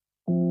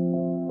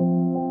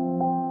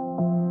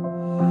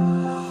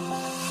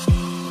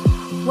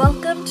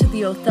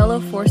the Othello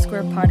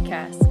Foursquare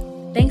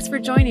podcast. Thanks for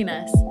joining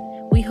us.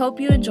 We hope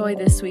you enjoy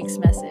this week's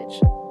message.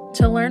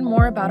 To learn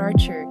more about our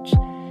church,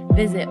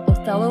 visit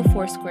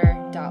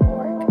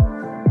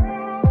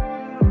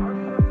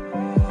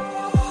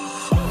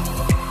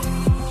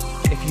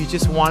OthelloFoursquare.org. If you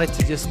just wanted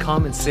to just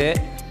come and sit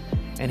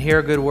and hear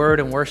a good word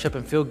and worship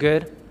and feel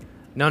good,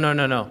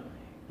 no.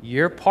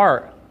 You're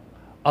part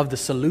of the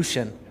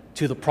solution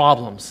to the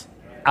problems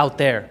out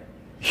there.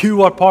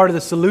 You are part of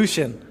the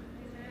solution.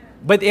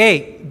 But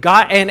hey,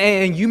 God,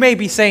 and you may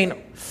be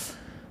saying,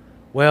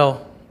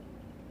 well,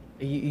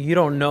 you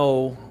don't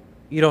know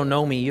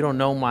me, you don't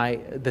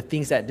know the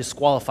things that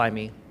disqualify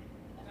me.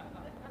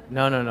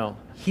 No.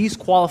 He's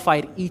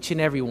qualified each and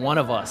every one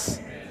of us.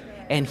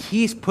 And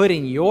He's put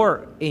in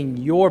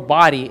your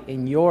body,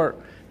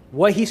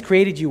 what He's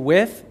created you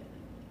with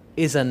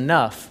is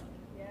enough.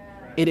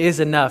 It is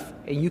enough.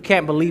 And you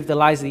can't believe the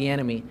lies of the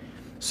enemy.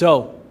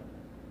 So,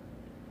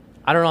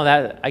 I don't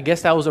know, I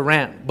guess that was a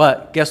rant.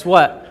 But guess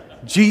what?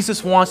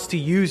 Jesus wants to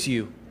use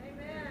you.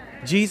 Amen.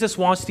 Jesus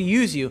wants to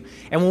use you.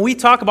 And when we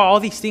talk about all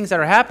these things that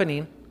are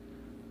happening,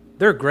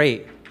 they're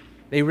great.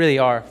 They really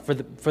are for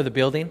the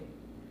building.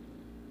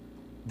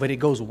 But it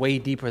goes way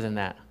deeper than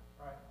that.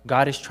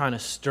 God is trying to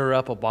stir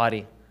up a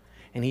body.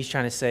 And He's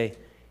trying to say,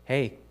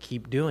 hey,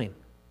 keep doing.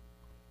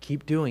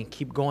 Keep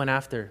going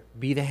after.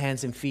 Be the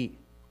hands and feet.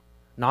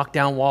 Knock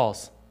down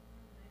walls.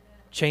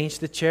 Change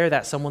the chair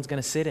that someone's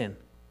going to sit in.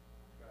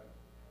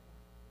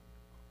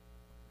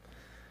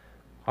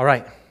 All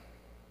right.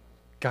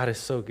 God is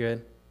so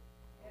good.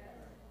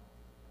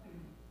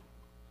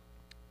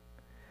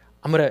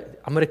 I'm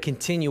gonna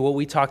continue what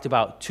we talked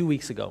about 2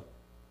 weeks ago.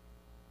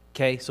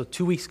 Okay, so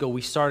 2 weeks ago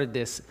we started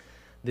this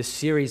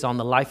series on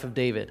the life of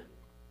David.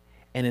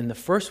 And in the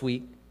first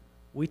week,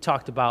 we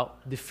talked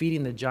about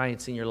defeating the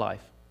giants in your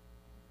life.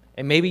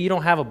 And maybe you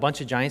don't have a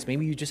bunch of giants,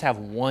 maybe you just have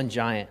one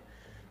giant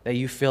that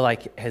you feel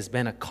like has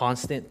been a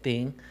constant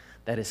thing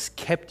that has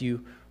kept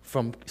you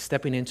from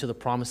stepping into the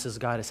promises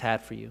God has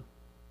had for you.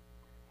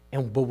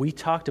 But we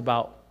talked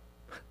about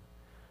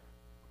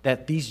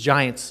that these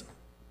giants,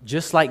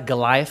 just like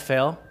Goliath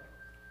fell,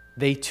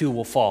 they too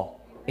will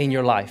fall in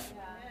your life.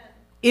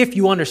 If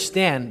you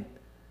understand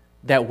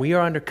that we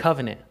are under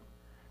covenant,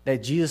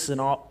 that Jesus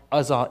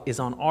is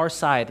on our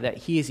side, that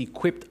He has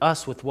equipped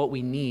us with what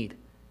we need.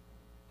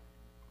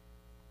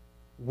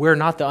 We're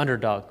not the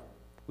underdog.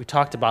 We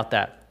talked about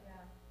that.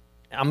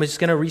 I'm just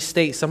going to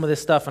restate some of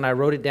this stuff, and I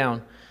wrote it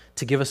down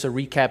to give us a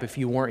recap if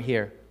you weren't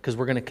here, because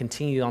we're going to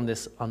continue on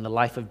the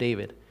life of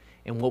David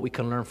and what we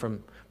can learn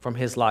from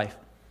his life.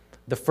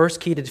 The first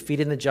key to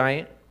defeating the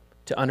giant,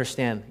 to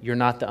understand you're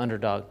not the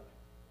underdog.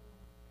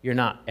 You're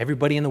not.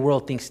 Everybody in the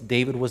world thinks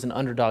David was an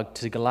underdog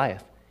to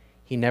Goliath.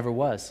 He never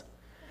was.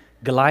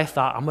 Goliath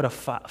thought, I'm going to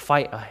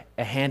fight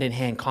a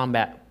hand-in-hand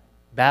combat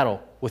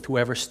battle with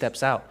whoever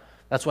steps out.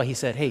 That's why he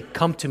said, hey,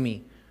 come to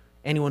me,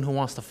 anyone who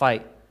wants to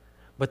fight.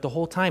 But the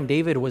whole time,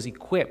 David was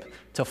equipped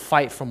to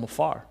fight from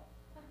afar.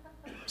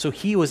 So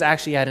he was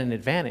actually at an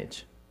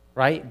advantage,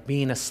 right?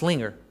 Being a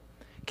slinger.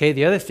 Okay,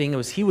 the other thing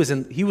was he was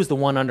the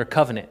one under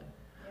covenant.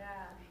 Yeah.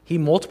 He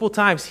multiple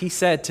times he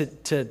said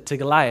to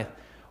Goliath,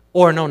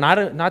 or no,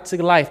 not to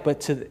Goliath,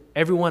 but to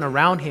everyone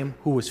around him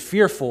who was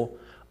fearful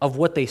of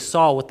what they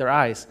saw with their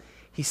eyes.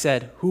 He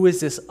said, who is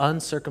this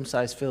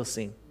uncircumcised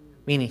Philistine?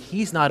 Meaning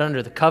he's not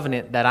under the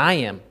covenant that I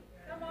am.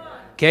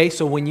 Okay,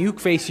 so when you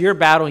face your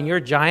battle and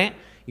your giant,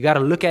 you got to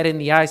look at it in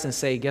the eyes and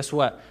say, guess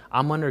what?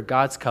 I'm under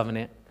God's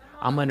covenant.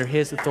 I'm under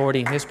His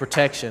authority and His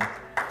protection.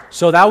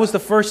 So that was the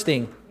first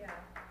thing.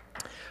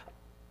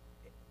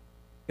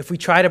 If we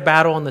try to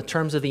battle on the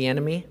terms of the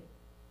enemy,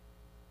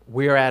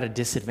 we are at a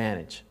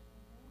disadvantage.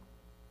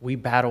 We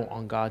battle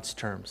on God's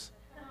terms.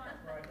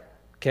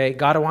 Okay,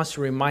 God wants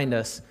to remind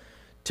us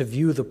to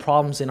view the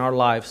problems in our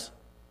lives,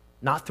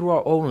 not through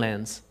our own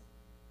lens,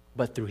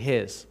 but through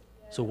His.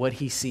 So what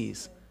He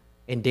sees.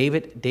 And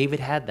David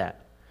had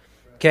that.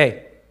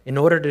 Okay, in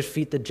order to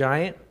defeat the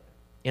giant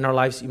in our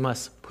lives, you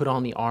must put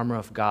on the armor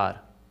of God.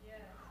 Yeah.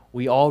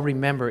 We all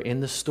remember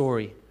in the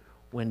story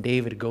when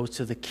David goes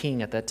to the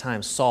king at that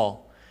time,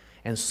 Saul,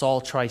 and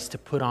Saul tries to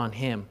put on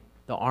him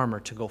the armor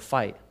to go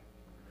fight.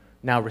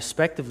 Now,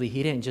 respectively,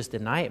 he didn't just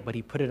deny it, but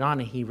he put it on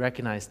and he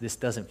recognized this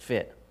doesn't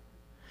fit.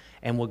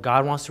 And what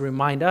God wants to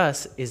remind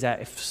us is that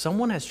if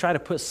someone has tried to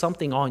put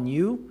something on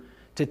you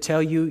to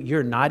tell you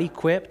you're not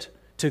equipped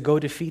to go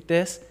defeat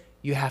this,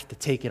 you have to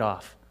take it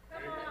off.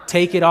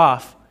 Take it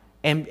off.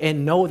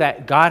 And know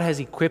that God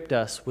has equipped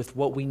us with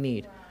what we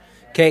need.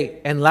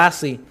 Okay, and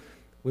lastly,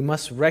 we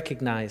must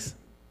recognize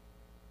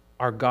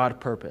our God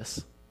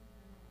purpose.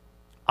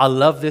 I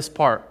love this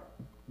part.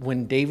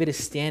 When David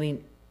is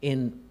standing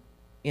in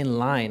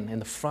line, in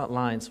the front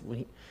lines,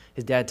 when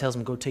his dad tells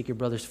him, go take your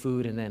brother's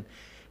food, and then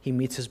he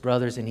meets his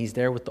brothers, and he's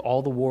there with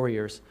all the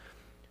warriors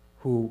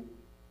who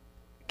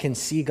can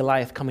see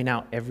Goliath coming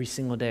out every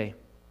single day.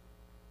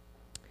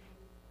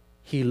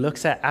 He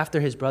looks at, after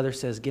his brother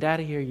says, get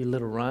out of here, you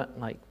little runt.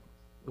 Like,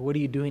 what are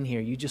you doing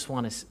here? You just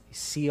want to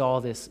see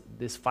all this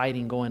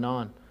fighting going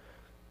on.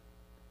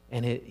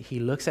 And he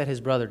looks at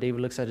his brother,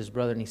 David looks at his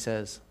brother, and he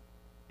says,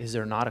 is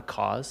there not a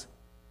cause?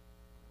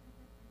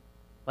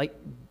 Like,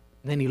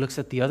 then he looks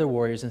at the other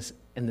warriors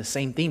and the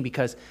same thing,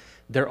 because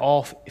they're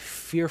all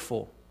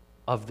fearful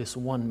of this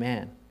one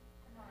man.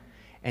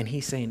 And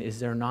he's saying, is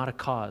there not a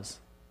cause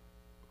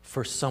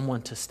for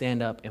someone to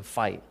stand up and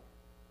fight?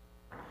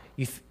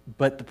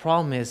 But the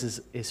problem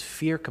is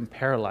fear can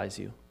paralyze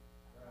you.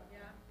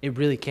 It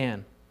really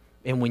can.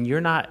 And when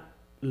you're not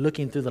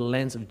looking through the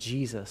lens of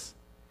Jesus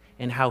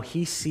and how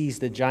he sees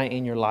the giant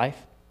in your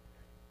life,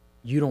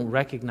 you don't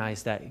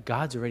recognize that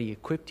God's already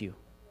equipped you.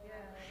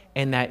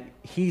 And that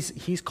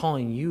he's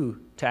calling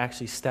you to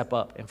actually step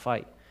up and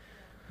fight.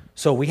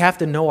 So we have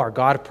to know our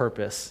God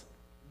purpose.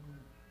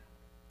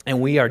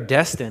 And we are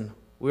destined.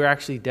 We're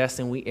actually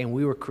destined.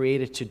 We were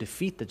created to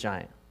defeat the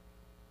giant.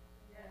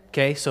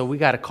 Okay, so we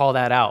got to call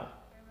that out.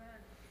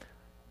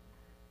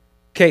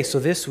 Okay, so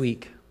this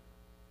week,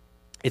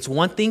 it's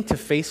one thing to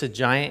face a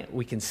giant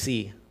we can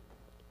see,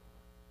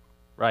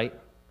 right?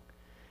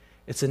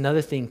 It's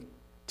another thing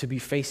to be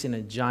facing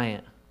a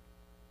giant,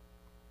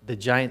 the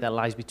giant that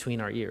lies between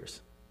our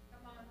ears,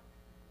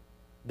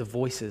 the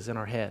voices in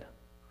our head,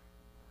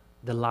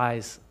 the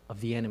lies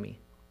of the enemy.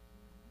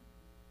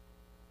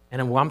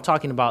 And I'm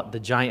talking about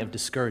the giant of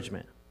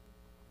discouragement,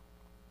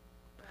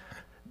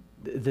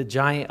 the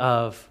giant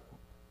of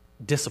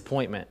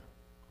disappointment.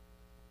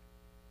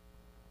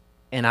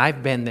 And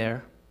I've been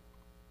there,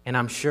 and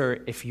I'm sure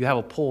if you have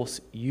a pulse,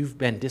 you've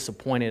been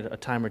disappointed a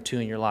time or two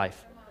in your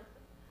life,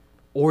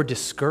 or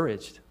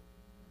discouraged.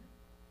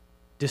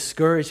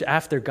 Discouraged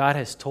after God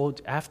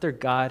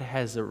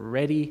has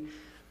already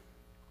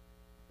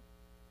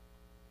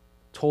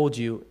told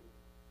you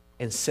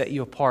and set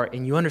you apart,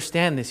 and you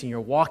understand this, and you're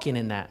walking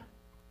in that,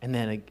 and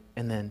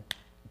then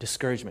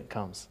discouragement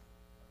comes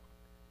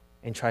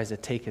and tries to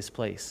take his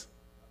place.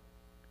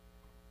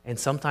 And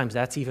sometimes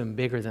that's even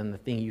bigger than the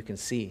thing you can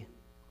see.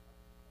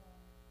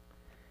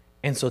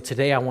 And so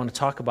today I want to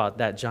talk about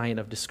that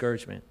giant of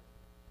discouragement.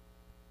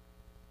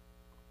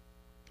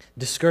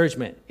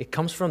 Discouragement, it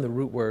comes from the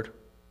root word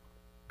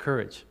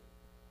courage.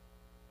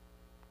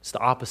 It's the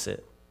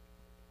opposite,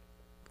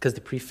 because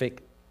the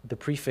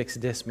prefix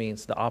dis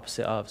means the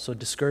opposite of. So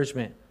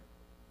discouragement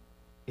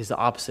is the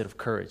opposite of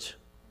courage.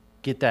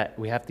 Get that.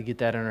 We have to get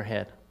that in our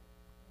head.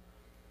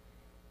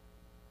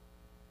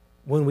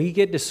 When we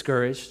get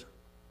discouraged,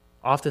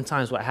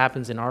 oftentimes what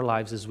happens in our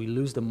lives is we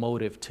lose the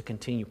motive to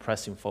continue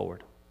pressing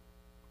forward.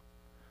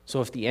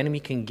 So if the enemy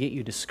can get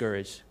you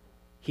discouraged,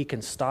 he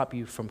can stop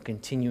you from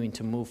continuing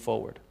to move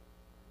forward,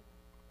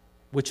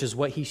 which is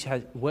what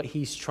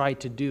he's tried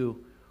to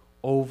do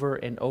over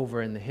and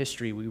over in the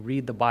history. We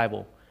read the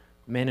Bible,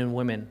 men and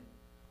women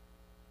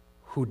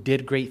who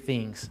did great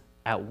things,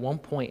 at one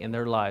point in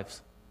their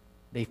lives,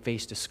 they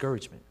faced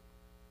discouragement.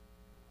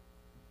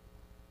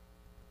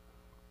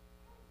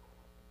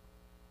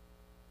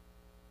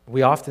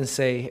 We often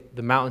say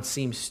the mountain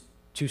seems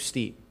too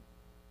steep,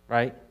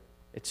 right?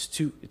 It's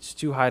too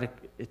high,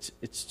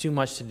 it's too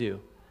much to do.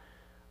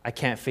 I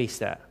can't face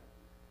that.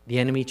 The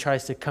enemy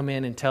tries to come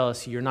in and tell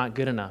us you're not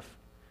good enough.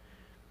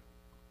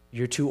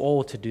 You're too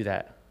old to do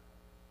that.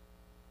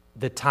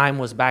 The time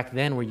was back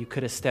then where you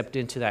could have stepped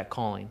into that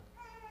calling.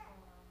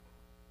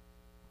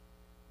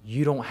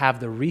 You don't have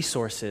the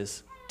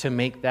resources to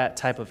make that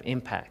type of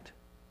impact.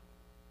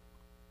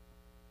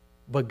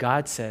 But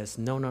God says,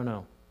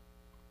 no.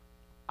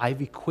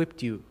 I've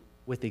equipped you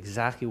with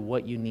exactly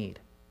what you need.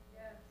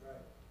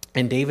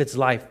 In David's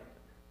life,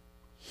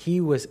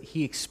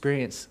 he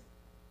experienced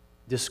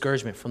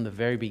discouragement from the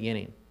very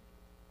beginning.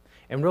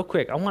 And real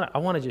quick, I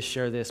want to just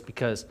share this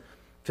because I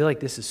feel like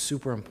this is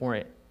super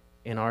important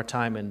in our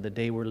time and the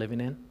day we're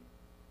living in.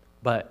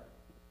 But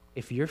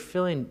if you're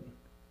feeling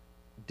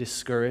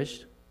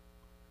discouraged,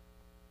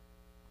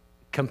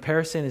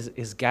 comparison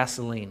is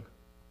gasoline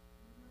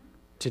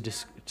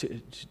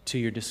to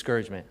your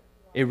discouragement.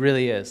 It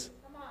really is.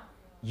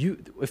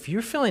 If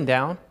you're feeling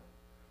down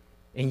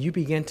and you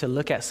begin to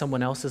look at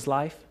someone else's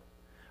life,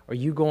 or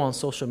you go on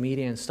social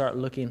media and start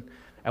looking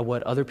at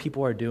what other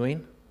people are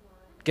doing,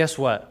 guess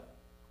what?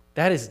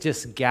 That is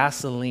just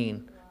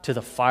gasoline to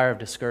the fire of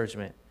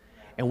discouragement.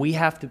 And we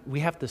have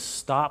to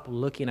stop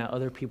looking at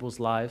other people's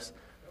lives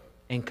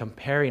and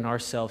comparing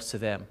ourselves to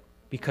them.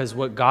 Because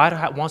what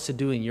God wants to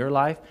do in your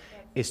life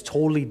is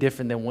totally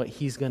different than what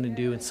he's going to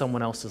do in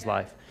someone else's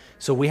life.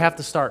 So we have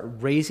to start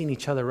raising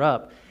each other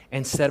up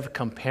instead of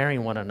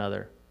comparing one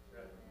another.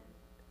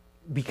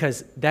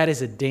 Because that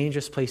is a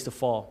dangerous place to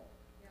fall.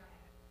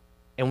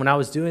 And when I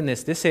was doing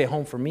this hit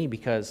home for me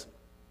because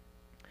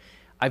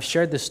I've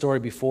shared this story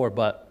before,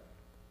 but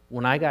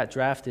when I got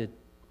drafted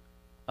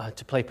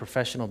to play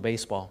professional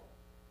baseball,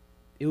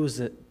 it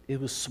was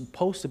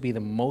supposed to be the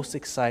most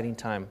exciting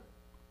time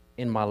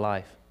in my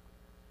life.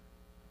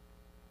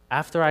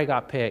 After I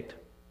got picked,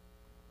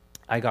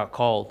 I got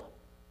called.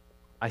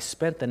 I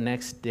spent the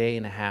next day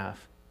and a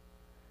half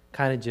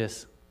kind of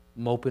just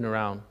moping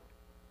around,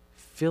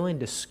 feeling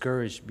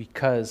discouraged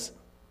because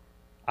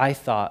I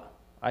thought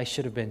I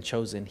should have been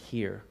chosen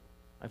here.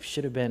 I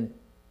should have been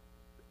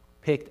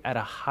picked at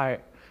a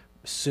higher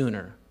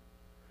sooner.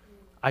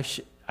 I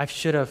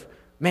should have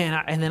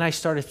Man, and then I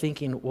started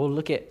thinking, well,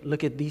 look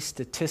at these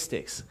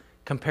statistics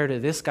compared to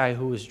this guy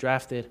who was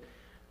drafted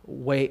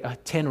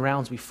 10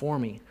 rounds before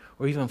me,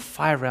 or even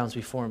 5 rounds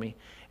before me.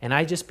 And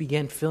I just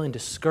began feeling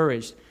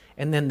discouraged.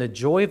 And then the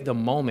joy of the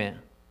moment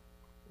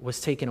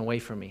was taken away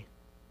from me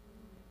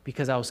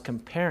because I was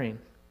comparing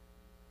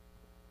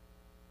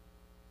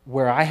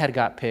where I had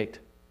got picked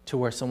to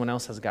where someone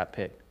else has got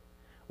picked.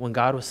 When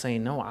God was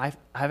saying, no, I've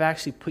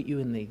actually put you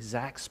in the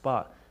exact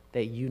spot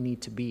that you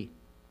need to be.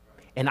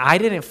 And I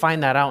didn't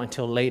find that out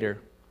until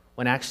later,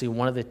 when actually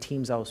one of the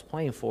teams I was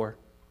playing for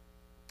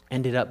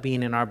ended up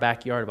being in our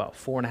backyard about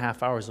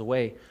 4.5 hours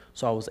away.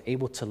 So I was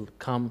able to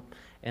come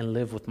and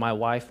live with my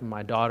wife and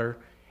my daughter.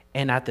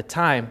 And at the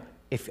time,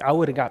 if I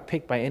would have got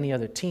picked by any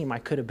other team, I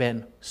could have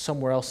been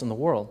somewhere else in the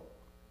world.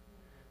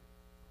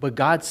 But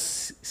God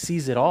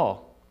sees it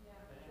all.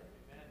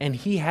 And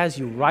he has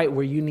you right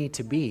where you need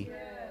to be.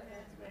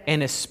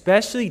 And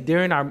especially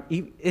during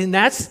and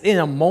that's in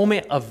a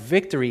moment of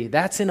victory.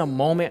 That's in a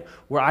moment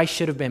where I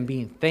should have been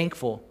being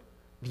thankful.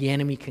 The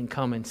enemy can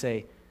come and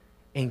say,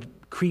 and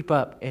creep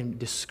up and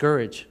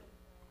discourage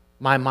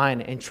my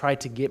mind and try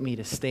to get me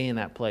to stay in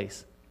that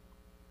place.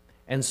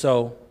 And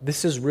so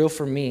this is real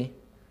for me.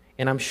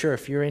 And I'm sure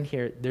if you're in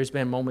here, there's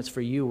been moments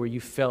for you where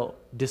you felt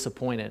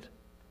disappointed.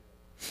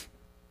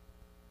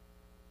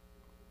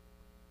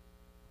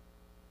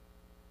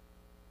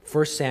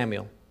 First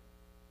Samuel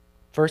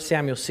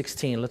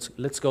 16.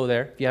 Let's go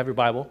there if you have your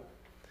Bible,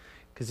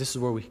 because this is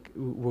where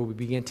we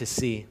begin to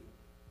see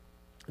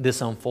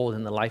this unfold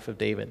in the life of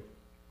David.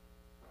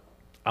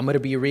 I'm going to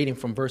be reading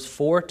from verse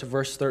 4 to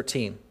verse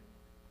 13.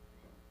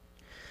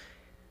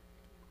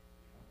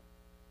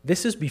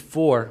 This is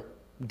before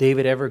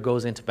David ever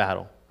goes into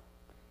battle.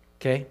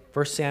 Okay?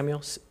 1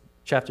 Samuel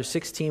chapter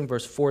 16,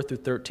 verse 4 through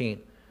 13.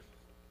 It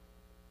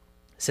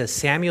says,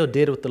 Samuel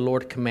did what the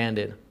Lord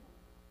commanded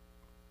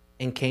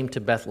and came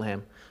to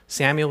Bethlehem.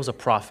 Samuel was a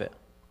prophet.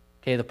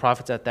 Okay, the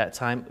prophets at that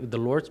time, the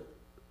Lord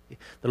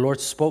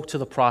spoke to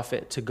the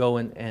prophet to go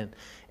and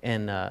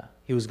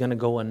he was going to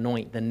go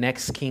anoint the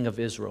next king of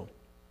Israel.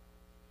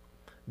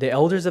 The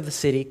elders of the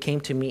city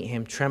came to meet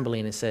him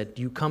trembling and said,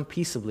 "Do you come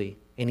peaceably?"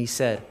 And he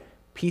said,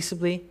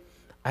 "Peaceably,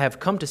 I have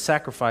come to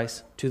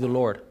sacrifice to the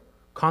Lord.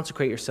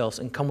 Consecrate yourselves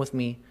and come with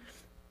me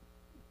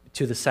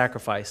to the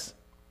sacrifice."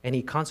 And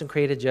he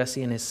consecrated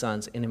Jesse and his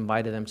sons and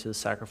invited them to the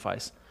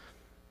sacrifice.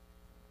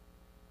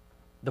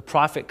 The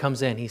prophet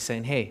comes in. He's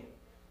saying, "Hey,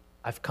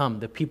 I've come."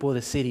 The people of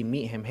the city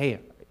meet him. "Hey,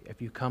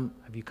 have you come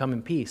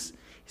in peace?"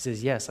 He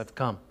says, "Yes, I've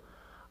come.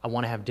 I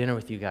want to have dinner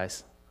with you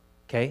guys."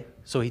 Okay?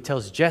 So he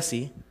tells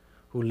Jesse,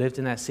 who lived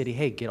in that city,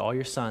 "Hey, get all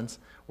your sons.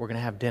 We're going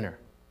to have dinner."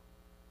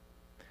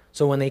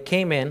 So when they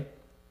came in,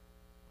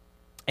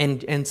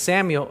 and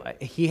Samuel,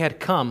 he had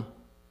come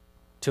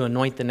to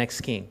anoint the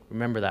next king.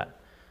 Remember that.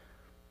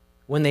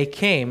 When they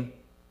came,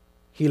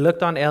 he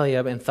looked on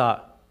Eliab and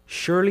thought,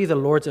 "Surely the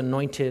Lord's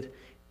anointed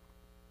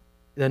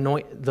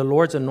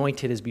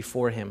is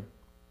before him."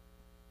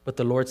 But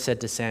the Lord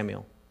said to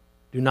Samuel,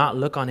 "Do not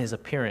look on his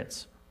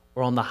appearance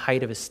or on the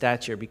height of his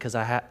stature, because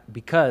I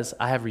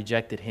have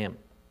rejected him.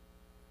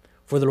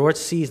 For the Lord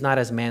sees not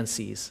as man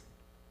sees.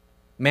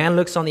 Man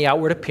looks on the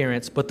outward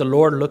appearance, but the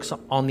Lord looks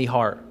on the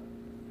heart."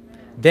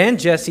 Then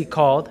Jesse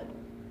called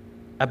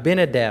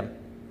Abinadab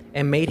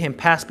and made him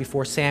pass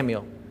before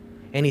Samuel.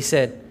 And he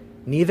said,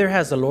 "Neither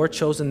has the Lord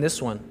chosen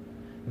this one."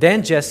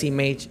 Then Jesse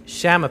made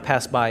Shammah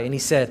pass by, and he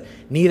said,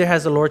 "Neither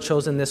has the Lord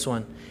chosen this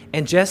one."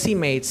 And Jesse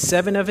made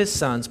 7 of his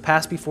sons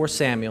pass before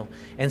Samuel.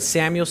 And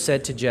Samuel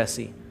said to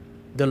Jesse,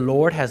 "The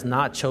Lord has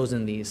not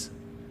chosen these."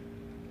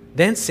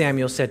 Then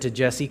Samuel said to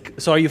Jesse,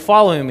 so are you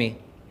following me?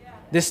 Yeah.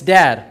 This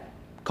dad,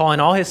 calling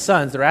all his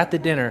sons, they're at the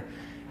dinner.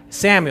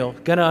 Samuel,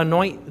 going to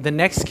anoint the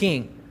next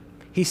king.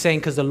 He's saying,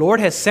 because the Lord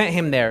has sent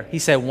him there. He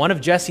said, one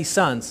of Jesse's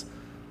sons.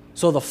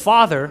 So the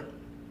father,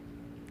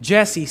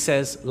 Jesse,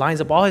 lines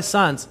up all his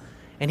sons,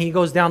 and he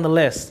goes down the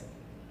list.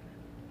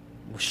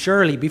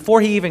 Surely,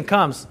 before he even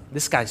comes,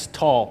 this guy's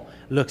tall,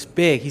 looks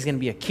big. He's going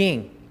to be a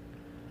king.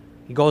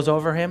 He goes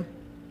over him.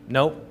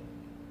 Nope.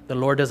 The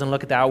Lord doesn't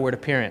look at the outward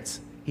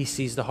appearance. He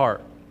sees the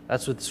heart.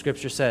 That's what the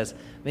scripture says.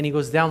 Then he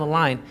goes down the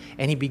line,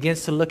 and he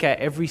begins to look at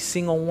every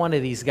single one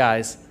of these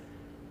guys,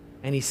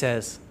 and he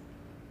says,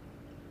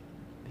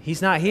 "He's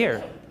not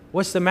here.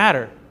 What's the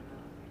matter?"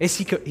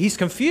 He's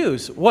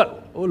confused.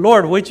 What,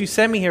 Lord, what'd you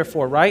send me here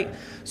for, right?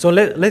 So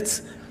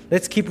let's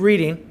keep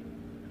reading.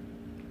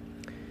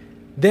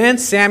 Then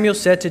Samuel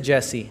said to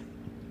Jesse,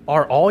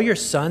 "Are all your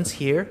sons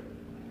here?"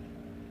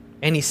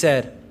 And he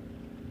said,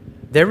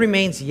 "There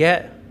remains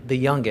yet the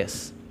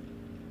youngest,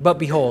 but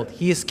behold,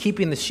 he is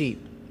keeping the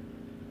sheep."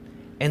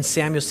 And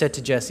Samuel said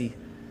to Jesse,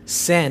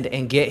 "Send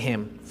and get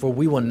him, for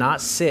we will not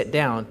sit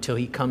down till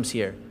he comes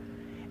here."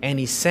 And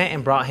he sent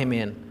and brought him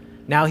in.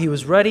 Now he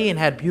was ruddy and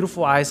had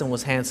beautiful eyes and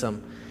was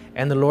handsome.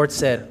 And the Lord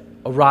said,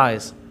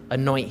 "Arise,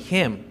 anoint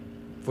him,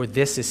 for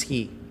this is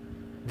he."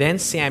 Then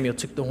Samuel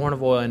took the horn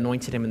of oil and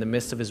anointed him in the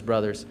midst of his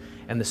brothers.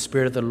 And the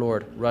Spirit of the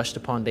Lord rushed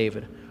upon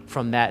David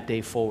from that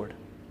day forward.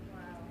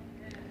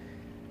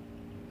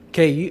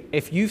 Okay,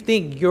 if you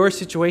think your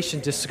situation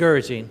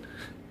discouraging,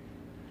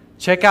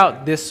 check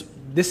out this.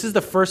 This is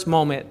the first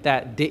moment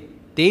that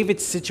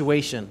David's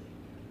situation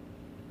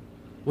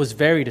was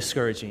very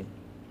discouraging.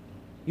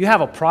 You have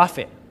a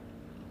prophet.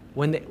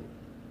 When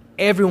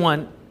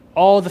everyone,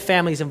 all the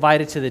families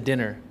invited to the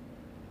dinner,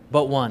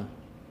 but one.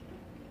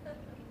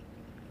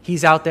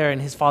 He's out there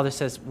and his father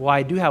says, well,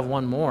 I do have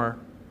one more,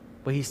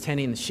 but he's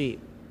tending the sheep.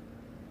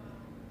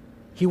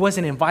 He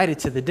wasn't invited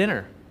to the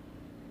dinner.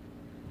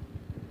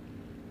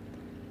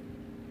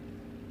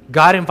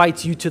 God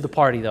invites you to the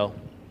party, though.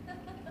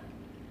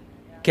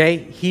 Okay?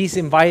 He's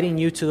inviting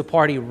you to the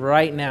party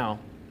right now.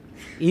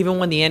 Even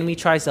when the enemy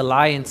tries to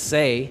lie and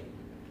say,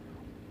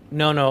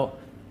 no,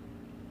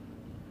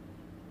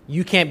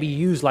 you can't be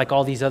used like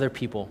all these other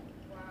people.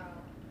 Wow.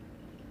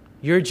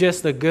 You're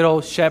just a good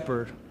old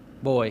shepherd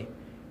boy.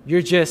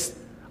 You're just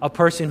a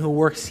person who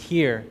works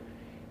here.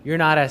 You're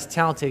not as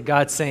talented.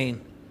 God's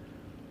saying,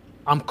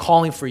 I'm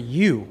calling for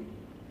you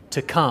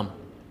to come.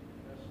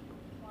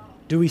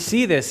 Do we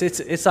see this?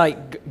 It's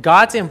like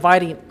God's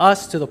inviting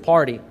us to the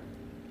party.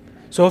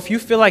 So if you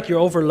feel like you're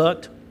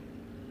overlooked,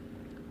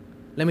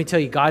 let me tell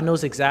you, God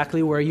knows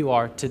exactly where you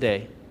are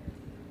today.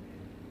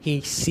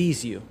 He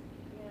sees you,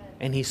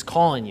 and he's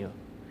calling you.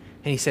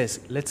 And he says,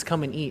 let's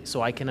come and eat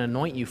so I can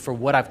anoint you for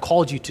what I've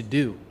called you to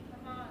do.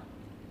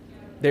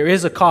 There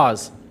is a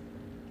cause.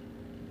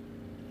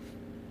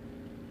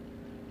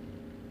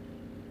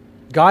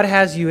 God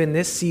has you in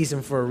this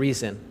season for a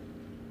reason.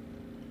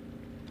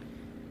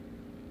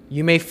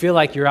 You may feel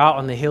like you're out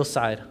on the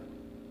hillside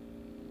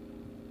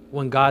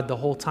when God, the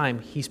whole time,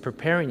 he's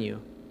preparing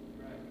you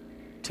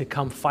to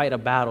come fight a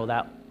battle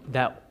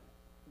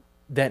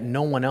that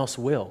no one else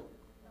will.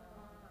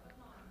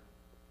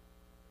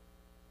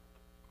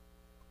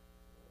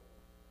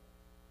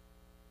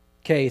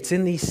 Okay, it's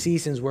in these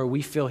seasons where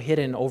we feel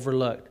hidden and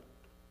overlooked.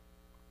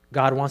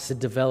 God wants to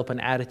develop an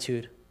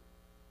attitude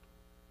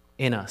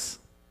in us.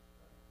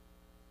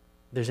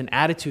 There's an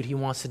attitude he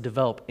wants to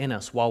develop in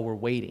us while we're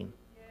waiting.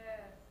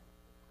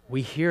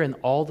 We hear in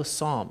all the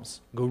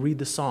Psalms, go read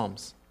the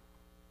Psalms,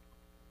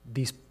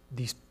 these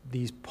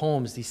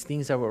poems, these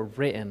things that were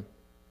written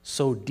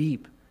so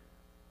deep.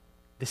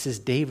 This is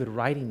David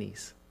writing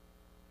these.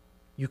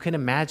 You can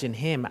imagine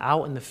him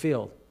out in the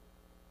field,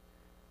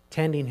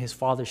 tending his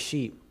father's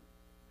sheep,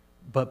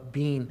 but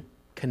being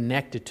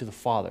connected to the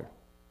Father.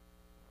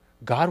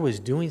 God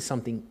was doing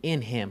something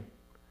in him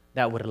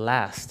that would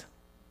last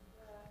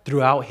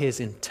throughout his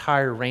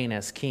entire reign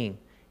as king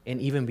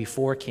and even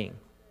before king.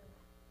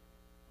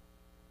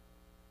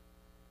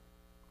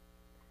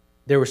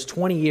 There was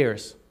 20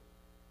 years,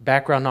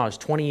 background knowledge,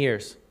 20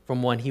 years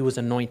from when he was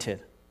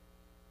anointed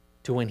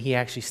to when he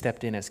actually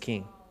stepped in as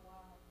king.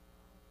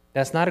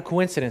 That's not a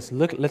coincidence.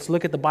 Let's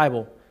look at the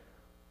Bible.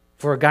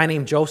 For a guy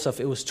named Joseph,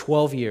 it was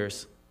 12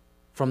 years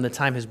from the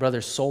time his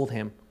brothers sold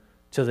him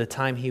to the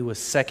time he was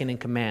second in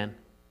command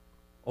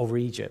over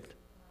Egypt.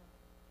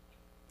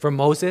 For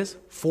Moses,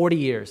 40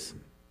 years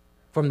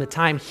from the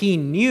time he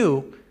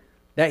knew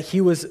that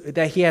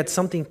he had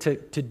something to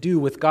do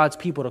with God's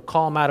people to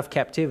call them out of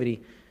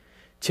captivity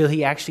till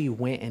he actually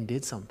went and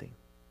did something.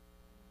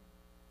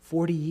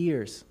 40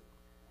 years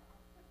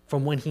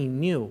from when he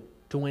knew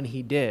to when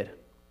he did.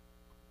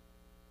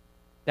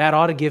 That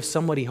ought to give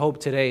somebody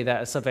hope today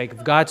that it's like,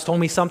 if God's told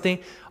me something,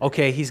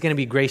 okay, he's going to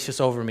be gracious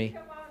over me,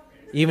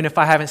 even if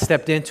I haven't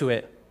stepped into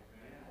it.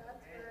 That's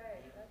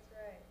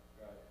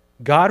right.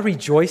 God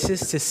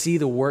rejoices to see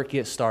the work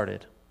get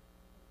started.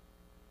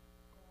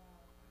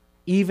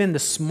 Even the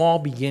small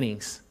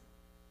beginnings,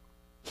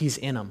 he's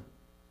in them.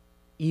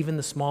 Even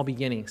the small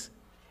beginnings.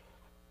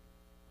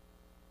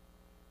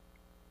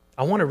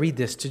 I want to read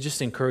this to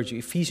just encourage you.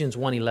 Ephesians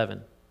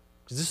 1:11,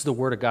 because this is the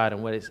word of God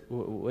and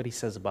what he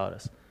says about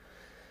us.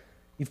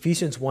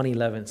 Ephesians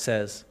 1:11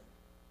 says,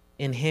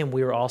 in him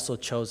we were also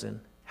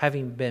chosen,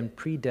 having been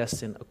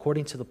predestined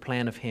according to the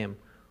plan of him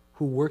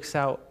who works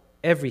out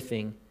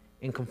everything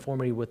in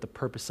conformity with the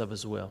purpose of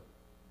his will.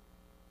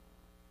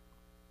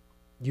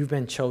 You've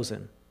been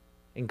chosen,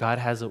 and God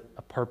has a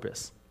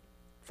purpose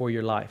for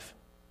your life.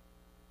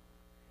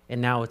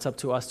 And now it's up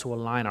to us to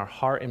align our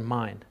heart and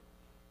mind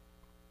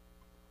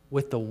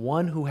with the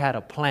one who had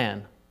a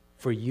plan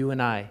for you and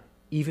I,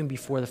 even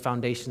before the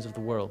foundations of the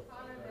world.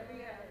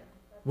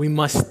 We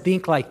must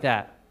think like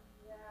that.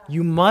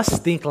 You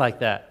must think like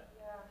that.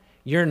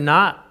 You're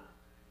not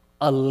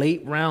a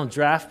late round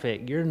draft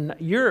pick.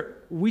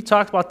 We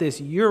talked about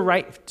this. You're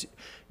right.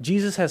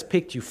 Jesus has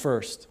picked you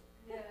first.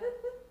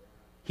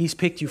 He's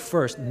picked you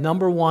first,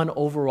 number one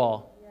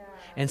overall,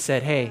 and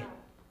said, hey,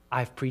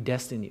 I've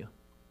predestined you.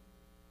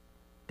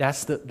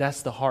 That's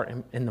the heart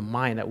and the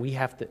mind that we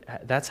have to,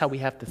 that's how we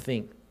have to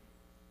think.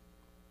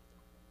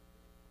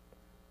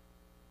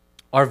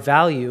 Our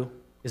value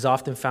is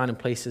often found in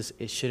places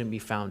it shouldn't be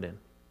found in.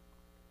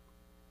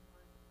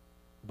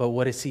 But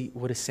what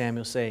does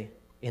Samuel say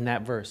in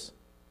that verse?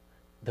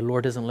 The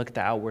Lord doesn't look at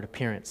the outward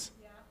appearance.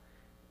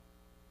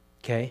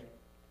 Okay?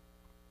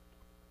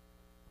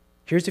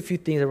 Here's a few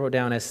things I wrote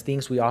down as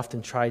things we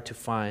often try to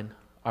find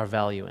our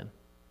value in.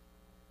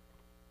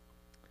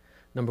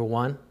 Number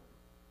one,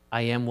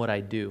 I am what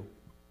I do.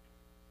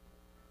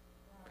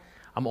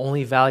 I'm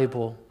only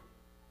valuable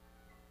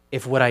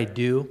if what I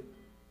do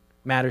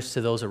matters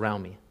to those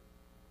around me.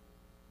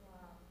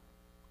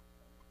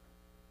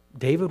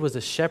 David was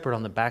a shepherd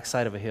on the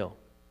backside of a hill.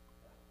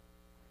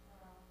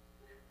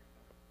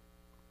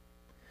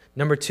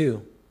 Number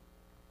two,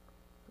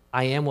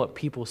 I am what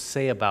people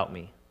say about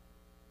me.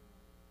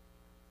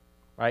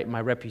 Right? My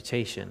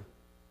reputation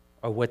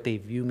or what they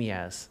view me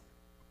as.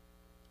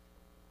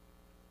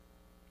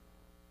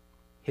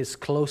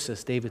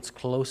 David's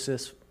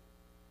closest,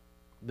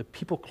 the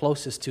people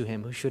closest to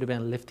him who should have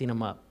been lifting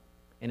him up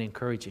and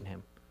encouraging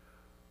him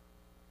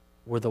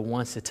were the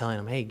ones that telling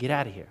him, hey, get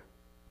out of here.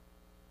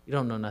 You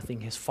don't know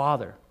nothing. His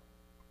father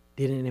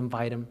didn't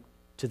invite him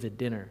to the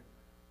dinner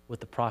with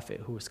the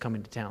prophet who was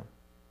coming to town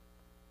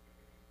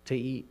to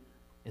eat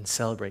and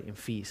celebrate and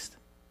feast.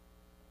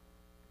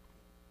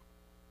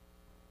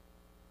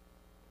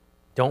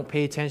 Don't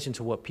pay attention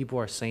to what people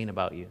are saying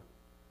about you.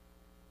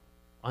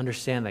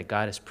 Understand that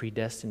God has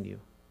predestined you,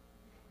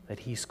 that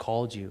He's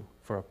called you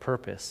for a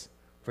purpose,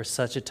 for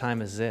such a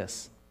time as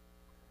this.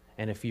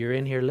 And if you're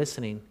in here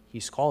listening,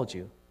 He's called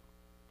you.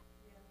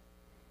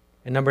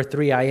 And number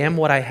three, I am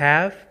what I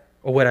have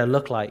or what I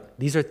look like.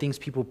 These are things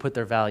people put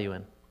their value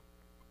in.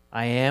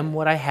 I am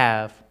what I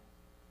have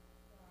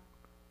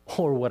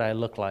or what I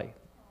look like.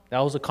 That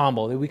was a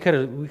combo. We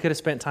could have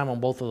spent time on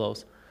both of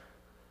those.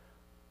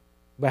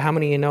 But how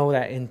many of you know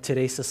that in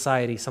today's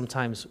society,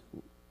 sometimes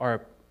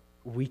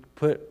we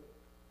put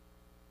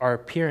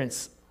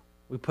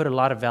a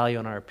lot of value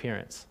on our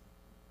appearance.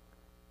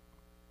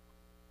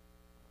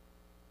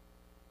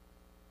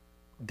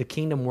 The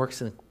kingdom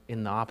works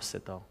in the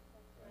opposite, though.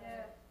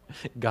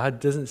 God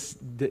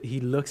doesn't, He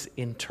looks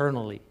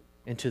internally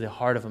into the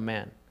heart of a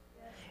man.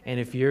 And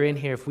if you're in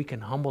here, if we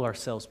can humble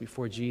ourselves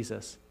before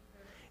Jesus,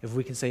 if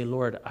we can say,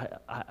 Lord,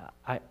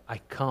 I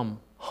come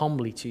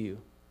humbly to you,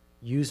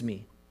 use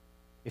me.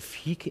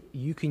 If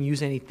you can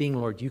use anything,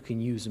 Lord, you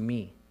can use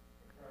me.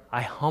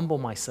 I humble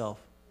myself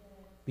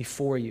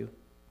before you.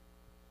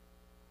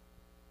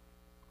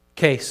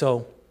 Okay,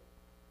 so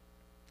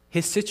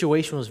his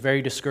situation was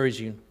very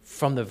discouraging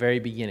from the very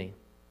beginning,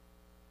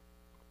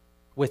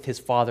 with his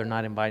father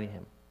not inviting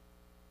him,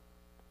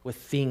 with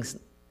things,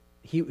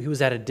 he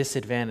was at a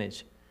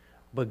disadvantage,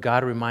 but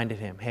God reminded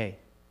him, hey,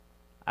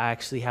 I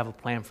actually have a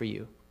plan for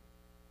you.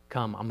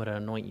 Come, I'm going to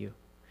anoint you.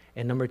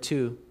 And number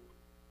two,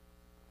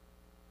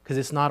 because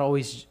it's not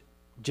always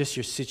just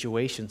your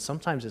situation,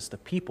 sometimes it's the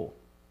people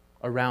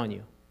around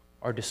you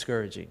are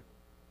discouraging.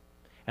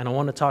 And I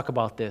want to talk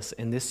about this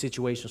in this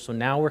situation. So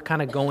now we're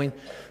kind of going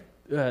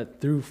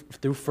through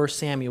 1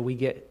 Samuel. We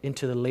get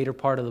into the later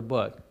part of the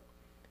book,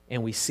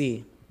 and we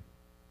see,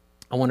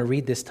 I want to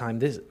read this time.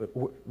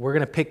 We're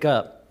going to pick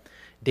up.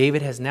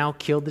 David has now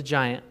killed the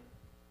giant,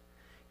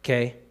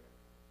 okay?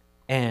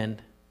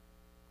 And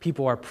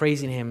people are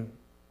praising him,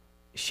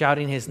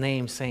 shouting his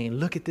name, saying,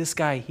 look at this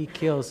guy. He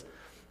kills,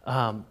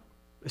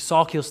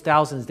 Saul kills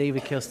thousands,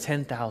 David kills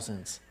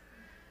 10,000s.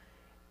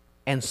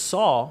 And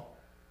Saul,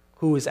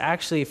 who is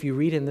actually, if you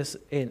read in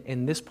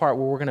this part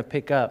where we're going to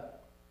pick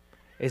up,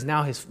 is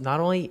now his not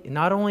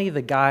only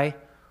the guy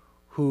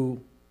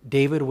who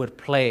David would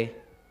play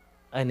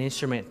an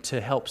instrument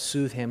to help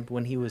soothe him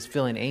when he was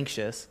feeling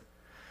anxious,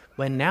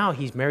 but now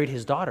he's married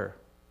his daughter.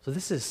 So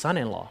this is his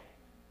son-in-law.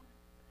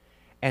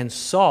 And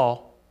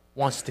Saul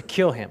wants to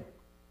kill him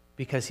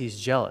because he's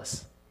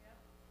jealous.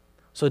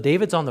 So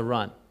David's on the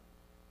run,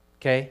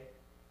 okay?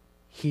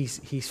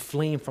 He's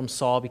fleeing from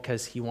Saul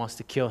because he wants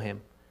to kill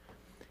him.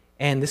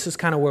 And this is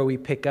kind of where we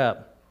pick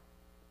up.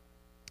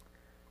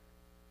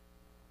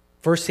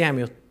 1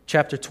 Samuel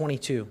chapter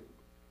 22.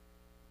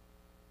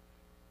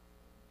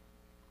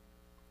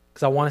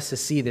 Because I want us to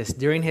see this.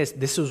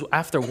 This was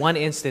after one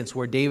instance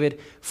where David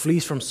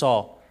flees from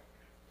Saul.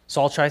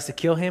 Saul tries to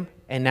kill him,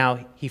 and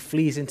now he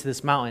flees into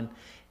this mountain.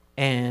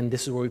 And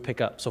this is where we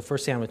pick up. So 1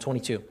 Samuel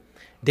 22.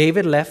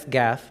 David left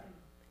Gath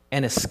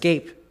and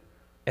escaped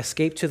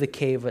to the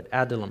cave at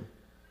Adullam.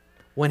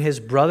 When his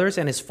brothers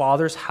and his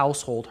father's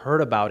household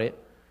heard about it,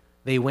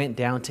 they went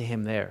down to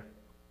him there.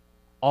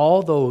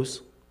 All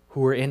those who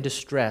were in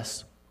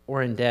distress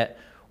or in debt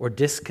or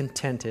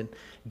discontented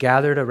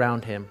gathered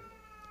around him,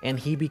 and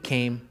he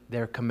became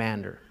their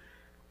commander.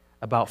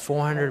 About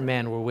 400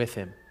 men were with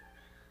him.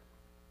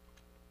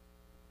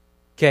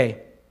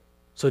 Okay,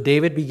 so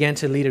David began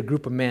to lead a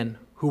group of men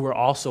who were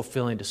also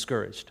feeling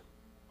discouraged.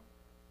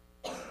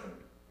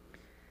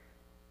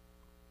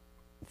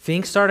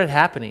 Things started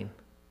happening.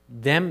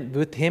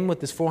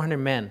 With his 400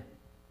 men,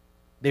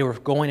 they were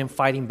going and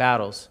fighting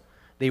battles.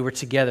 They were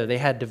together. They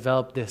had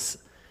developed this.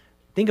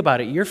 Think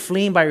about it. You're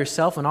fleeing by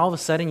yourself, and all of a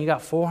sudden you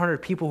got 400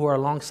 people who are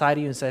alongside of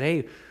you and said,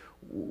 hey,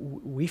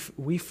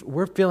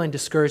 we're feeling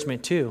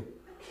discouragement too.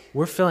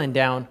 We're feeling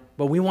down,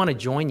 but we want to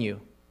join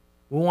you.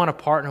 We want to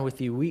partner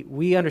with you.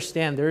 We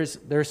understand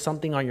there's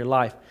something on your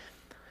life.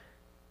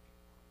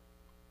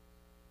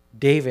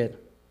 David,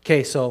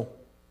 okay, so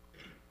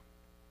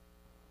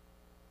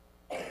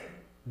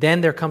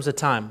then there comes a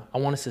time, I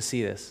want us to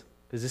see this,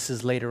 because this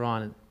is later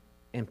on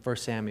in 1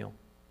 Samuel.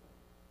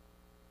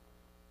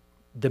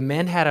 The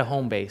men had a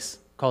home base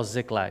called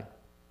Ziklag.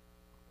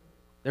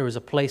 There was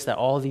a place that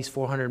all these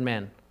 400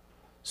 men,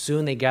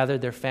 soon they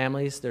gathered their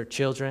families, their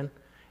children,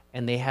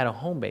 and they had a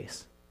home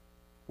base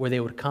where they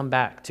would come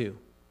back to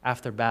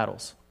after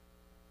battles.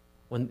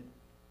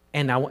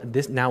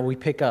 Now we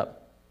pick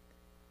up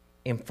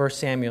in 1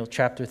 Samuel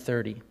chapter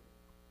 30,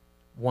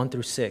 1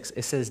 through 6.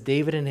 It says,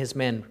 David and his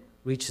men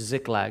reached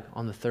Ziklag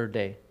on the third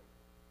day.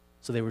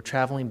 So they were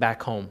traveling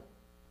back home.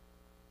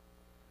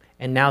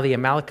 And now the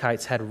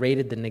Amalekites had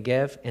raided the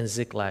Negev and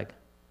Ziklag.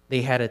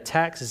 They had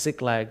attacked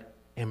Ziklag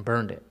and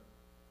burned it.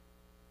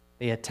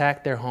 They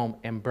attacked their home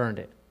and burned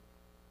it.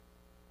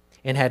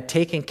 And had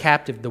taken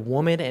captive the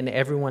woman and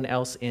everyone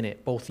else in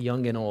it, both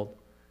young and old.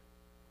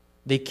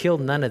 They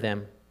killed none of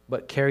them,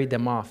 but carried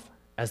them off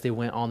as they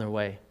went on their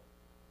way.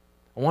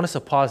 I want us to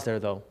pause there,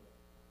 though.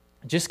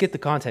 Just get the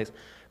context.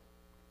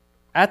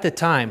 At the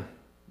time,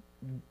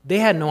 they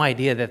had no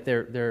idea that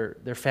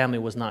their family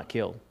was not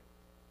killed.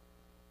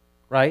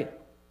 Right?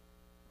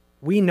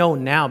 We know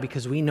now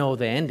because we know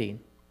the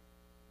ending.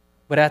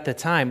 But at the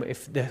time,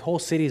 if the whole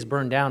city is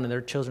burned down and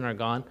their children are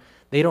gone,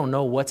 they don't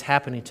know what's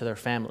happening to their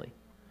family.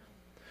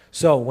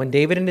 So when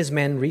David and his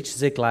men reached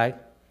Ziklag,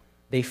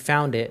 they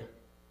found it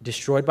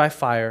destroyed by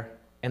fire,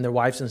 and their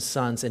wives and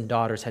sons and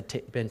daughters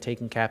had been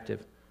taken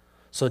captive.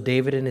 So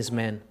David and his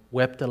men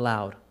wept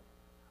aloud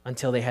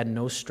until they had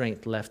no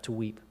strength left to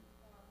weep.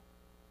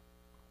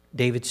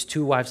 David's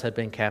 2 wives had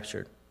been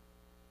captured.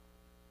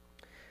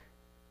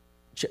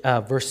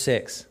 Verse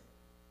 6.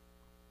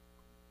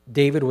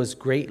 David was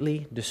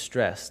greatly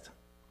distressed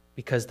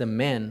because the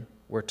men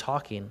were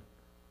talking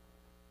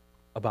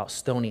about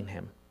stoning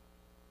him.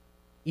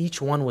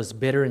 Each one was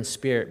bitter in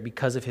spirit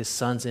because of his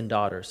sons and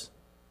daughters.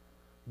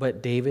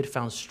 But David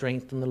found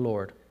strength in the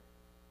Lord,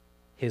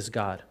 his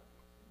God.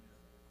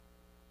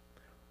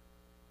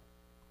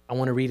 I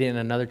want to read it in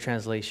another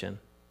translation.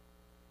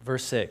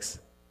 Verse 6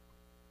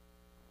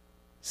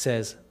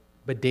 says,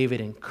 but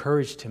David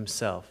encouraged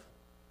himself.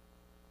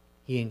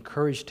 He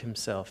encouraged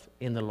himself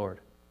in the Lord.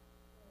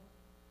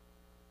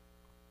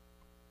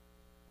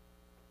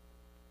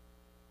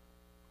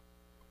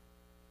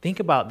 Think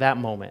about that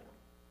moment.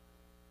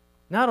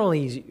 Not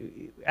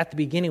only, at the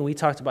beginning, we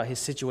talked about his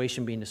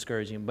situation being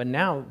discouraging, but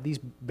now these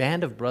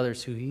band of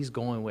brothers who he's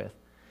going with,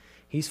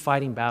 he's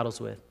fighting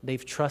battles with,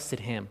 they've trusted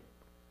him.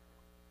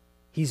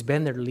 He's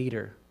been their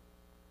leader.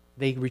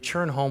 They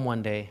return home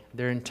one day.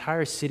 Their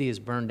entire city is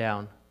burned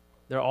down.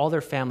 All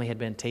their family had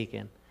been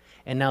taken.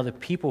 And now the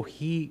people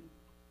he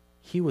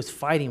was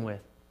fighting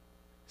with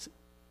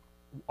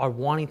are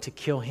wanting to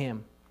kill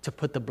him, to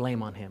put the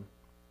blame on him.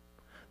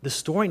 The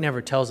story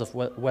never tells us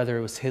whether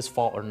it was his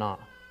fault or not.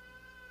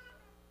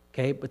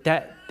 Okay, but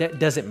that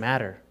doesn't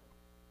matter,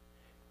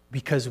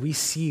 because we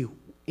see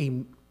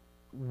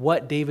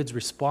what David's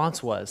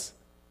response was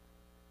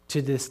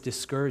to this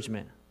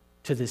discouragement,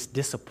 to this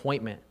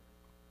disappointment,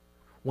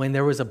 when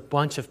there was a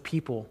bunch of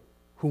people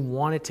who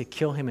wanted to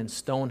kill him and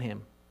stone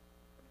him.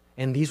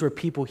 And these were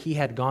people he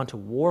had gone to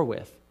war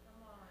with.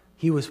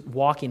 He was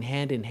walking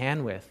hand in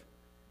hand with.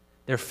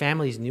 Their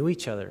families knew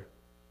each other.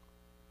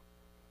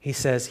 He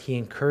says he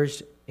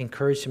encouraged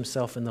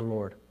himself in the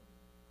Lord.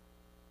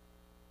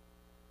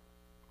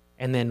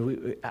 And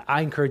then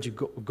I encourage you,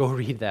 go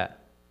read that.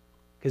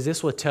 Because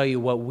this will tell you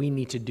what we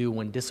need to do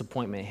when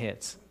disappointment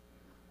hits,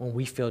 when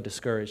we feel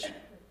discouraged.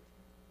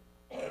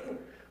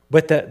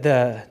 But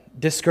the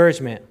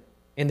discouragement,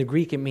 in the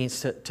Greek, it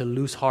means to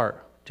lose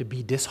heart, to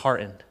be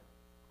disheartened.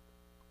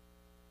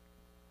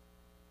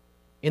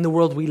 In the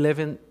world we live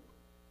in,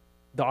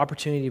 the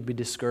opportunity to be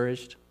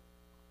discouraged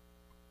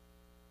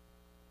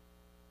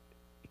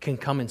can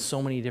come in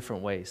so many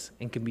different ways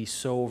and can be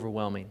so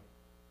overwhelming.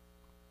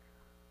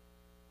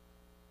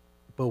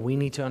 But we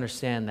need to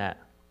understand that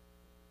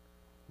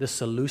the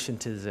solution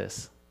to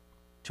this,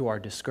 to our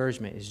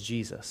discouragement, is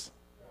Jesus.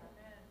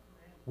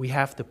 We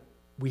have to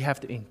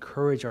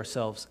encourage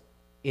ourselves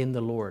in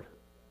the Lord.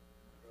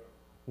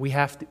 We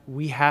have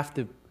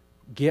to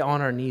get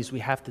on our knees. We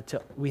have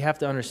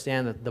to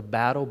understand that the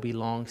battle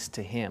belongs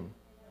to Him.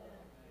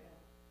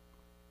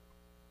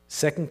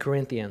 2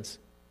 Corinthians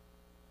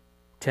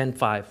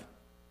 10:5.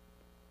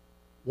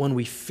 When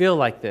we feel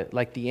like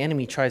the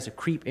enemy tries to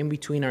creep in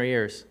between our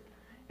ears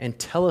and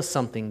tell us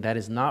something that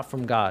is not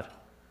from God,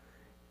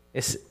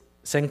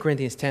 2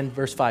 Corinthians 10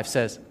 verse 5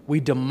 says, we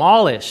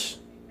demolish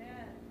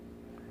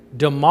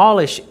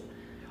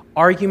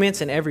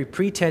arguments and every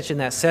pretension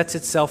that sets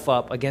itself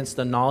up against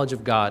the knowledge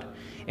of God,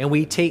 and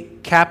we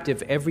take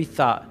captive every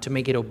thought to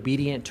make it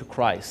obedient to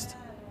Christ.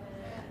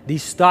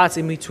 These thoughts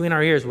in between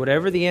our ears,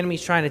 whatever the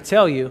enemy's trying to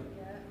tell you,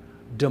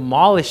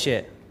 demolish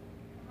it.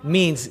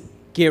 Means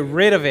get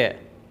rid of it.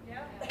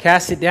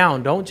 Cast it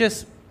down. Don't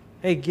just,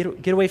 hey,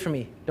 get away from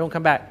me. Don't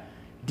come back.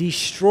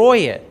 Destroy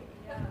it.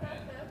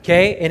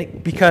 Okay?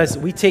 And because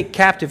we take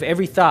captive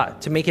every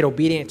thought to make it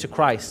obedient to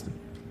Christ.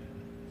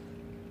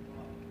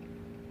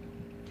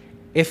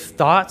 If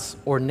thoughts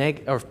or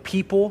negative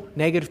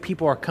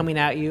people are coming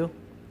at you,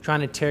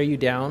 trying to tear you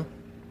down,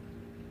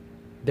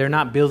 they're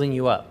not building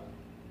you up.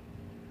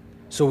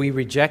 So we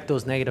reject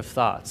those negative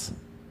thoughts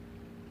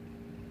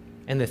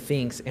and the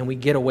things, and we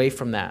get away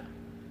from that.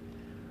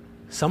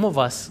 Some of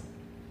us,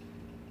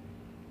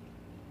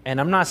 and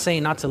I'm not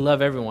saying not to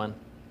love everyone,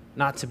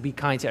 not to be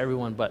kind to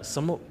everyone, but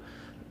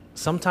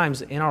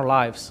sometimes in our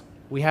lives,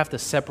 we have to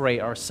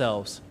separate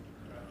ourselves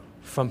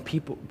from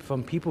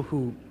people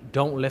who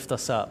don't lift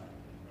us up,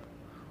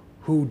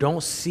 who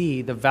don't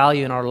see the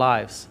value in our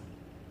lives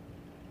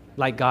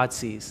like God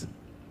sees.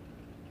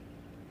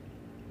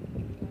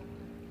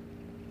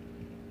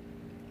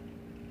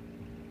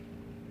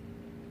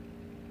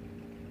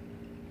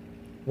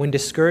 When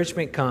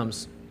discouragement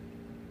comes,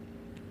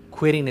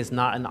 quitting is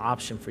not an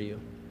option for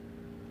you.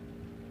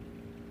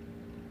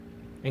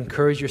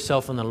 Encourage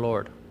yourself in the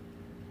Lord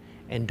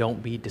and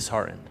don't be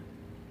disheartened.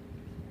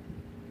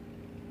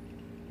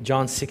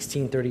 John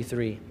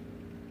 16:33.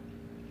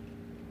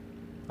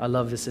 I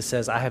love this. It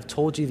says, I have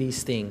told you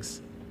these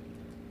things.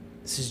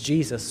 This is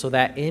Jesus, so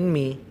that in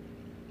me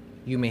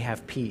you may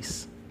have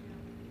peace.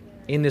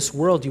 In this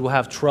world you will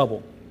have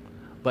trouble,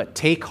 but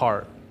take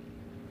heart.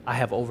 I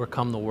have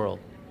overcome the world.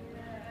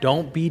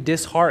 Don't be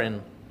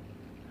disheartened,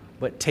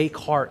 but take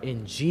heart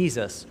in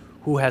Jesus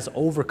who has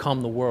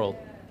overcome the world.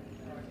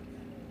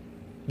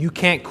 You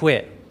can't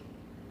quit.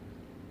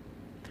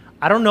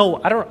 I don't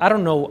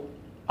know.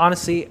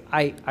 Honestly,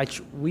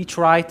 we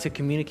try to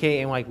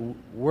communicate, and like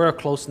we're a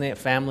close-knit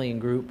family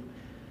and group,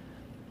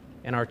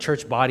 and our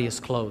church body is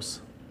close.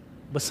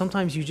 But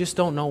sometimes you just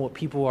don't know what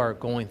people are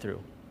going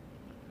through,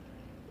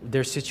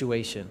 their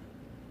situation.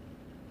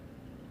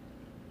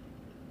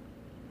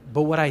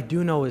 But what I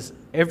do know is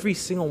every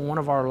single one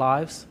of our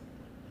lives,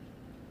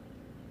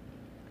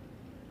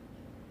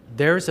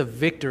 there's a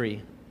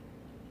victory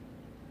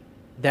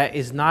that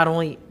is not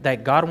only,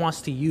 that God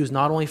wants to use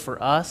not only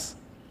for us,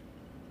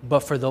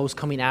 but for those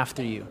coming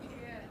after you,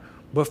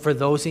 but for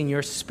those in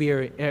your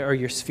spirit or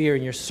your sphere,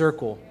 in your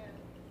circle,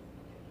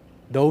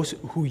 those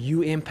who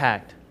you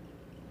impact.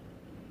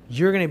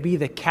 You're going to be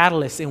the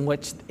catalyst in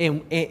which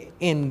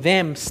in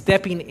them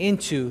stepping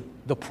into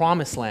the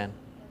promised land.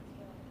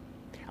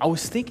 I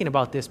was thinking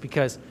about this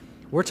because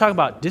we're talking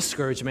about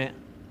discouragement,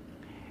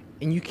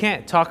 and you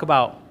can't talk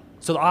about,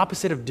 so the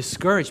opposite of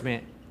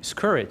discouragement is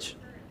courage.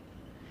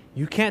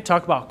 You can't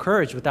talk about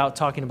courage without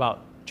talking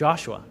about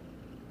Joshua,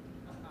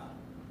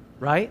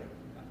 right?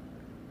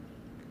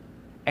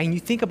 And you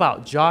think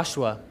about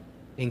Joshua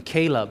and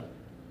Caleb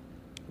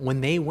when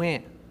they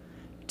went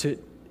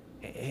to,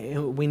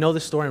 we know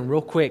the story, and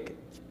real quick,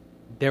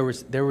 there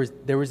was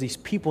these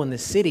people in the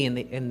city,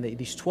 and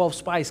these 12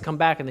 spies come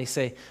back and they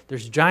say,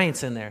 there's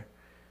giants in there.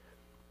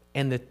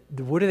 And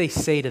what do they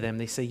say to them?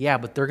 They say, yeah,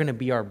 but they're going to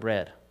be our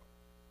bread.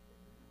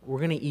 We're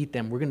going to eat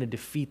them. We're going to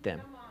defeat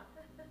them.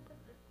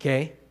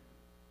 Okay?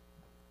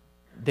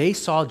 They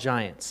saw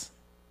giants.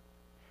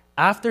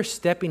 After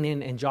stepping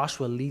in, and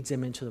Joshua leads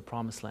them into the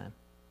promised land,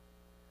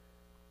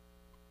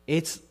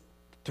 it's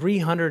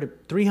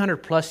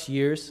 300 plus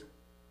years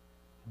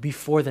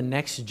before the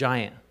next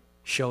giant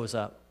shows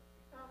up.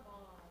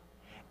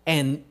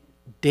 And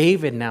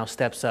David now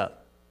steps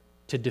up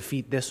to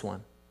defeat this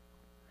one.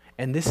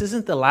 And this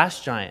isn't the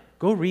last giant.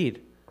 Go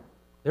read.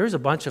 There's a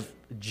bunch of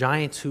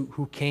giants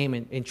who came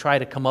and tried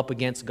to come up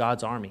against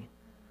God's army.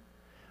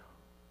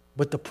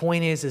 But the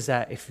point is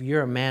that if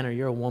you're a man or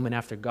you're a woman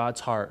after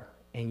God's heart,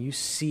 and you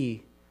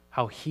see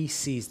how he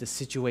sees the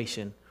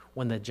situation,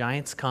 when the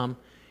giants come,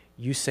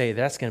 you say,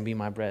 that's going to be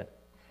my bread.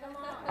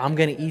 I'm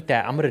going to eat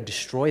that. I'm going to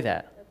destroy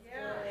that.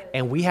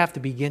 And we have to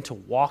begin to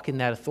walk in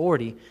that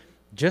authority,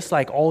 just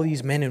like all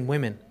these men and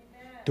women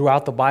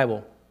throughout the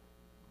Bible.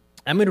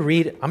 I'm going to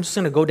read. I'm just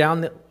going to go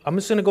down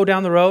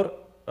the road.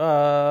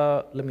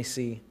 Let me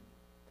see.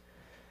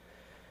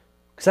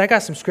 Because I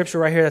got some scripture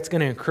right here that's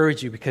going to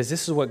encourage you, because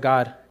this is what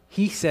God,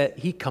 he said,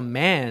 he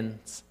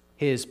commands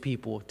his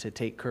people to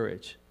take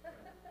courage.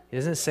 He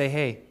doesn't say,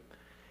 hey,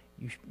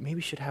 you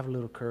maybe should have a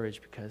little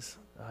courage because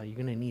you're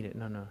going to need it.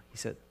 No. He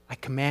said, I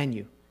command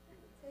you,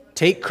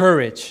 take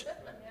courage.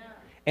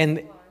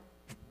 And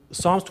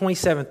Psalms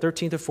 27,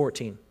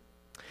 13-14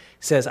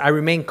 says, I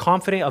remain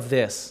confident of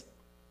this.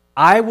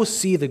 I will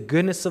see the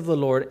goodness of the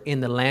Lord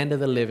in the land of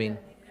the living.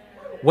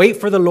 Wait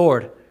for the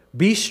Lord.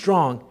 Be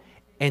strong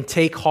and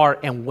take heart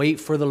and wait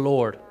for the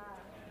Lord.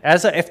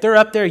 If they're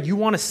up there, you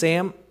want to say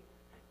them,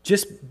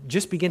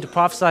 just begin to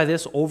prophesy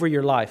this over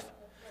your life.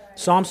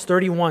 Psalms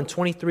 31,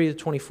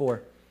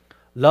 23-24.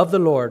 Love the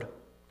Lord,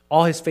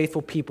 all his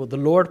faithful people. The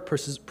Lord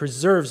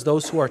preserves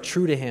those who are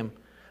true to him,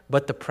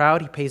 but the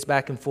proud he pays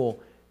back in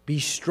full. Be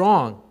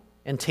strong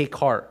and take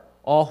heart,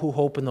 all who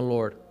hope in the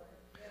Lord.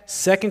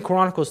 2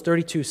 Chronicles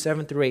 32,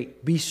 7-8.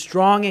 Be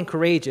strong and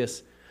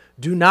courageous.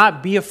 Do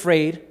not be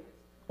afraid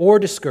or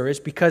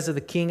discouraged because of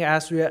the king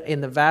Assyria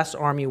and the vast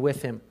army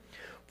with him.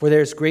 For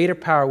there is greater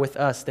power with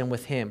us than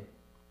with him.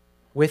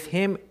 With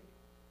him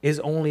is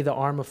only the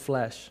arm of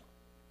flesh,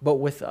 but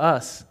with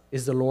us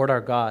is the Lord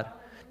our God,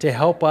 to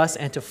help us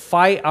and to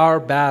fight our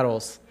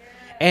battles.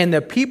 And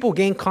the people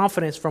gained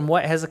confidence from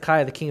what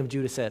Hezekiah, the king of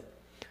Judah, said.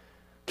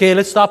 Okay,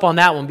 let's stop on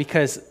that one,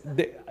 because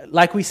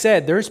like we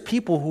said, there's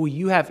people who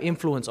you have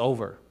influence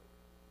over.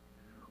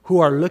 who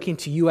are looking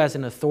to you as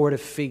an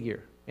authoritative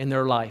figure in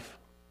their life.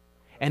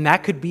 And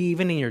that could be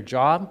even in your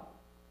job.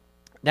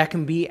 That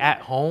can be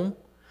at home.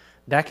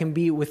 That can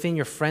be within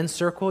your friend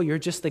circle. You're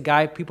just the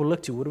guy people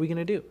look to. What are we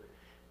going to do?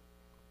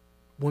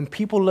 When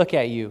people look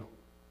at you,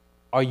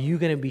 are you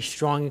going to be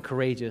strong and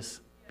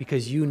courageous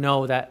because you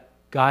know that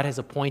God has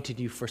appointed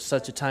you for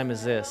such a time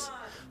as this?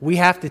 We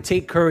have to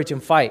take courage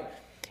and fight.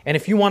 And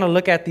if you want to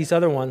look at these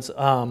other ones,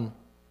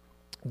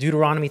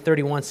 Deuteronomy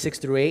 31, 6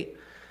 through 8.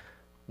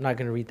 I'm not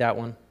going to read that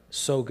one.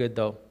 So good,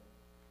 though.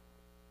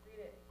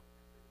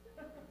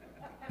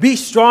 Be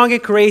strong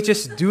and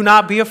courageous. Do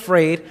not be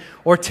afraid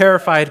or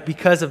terrified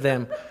because of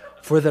them.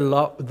 For the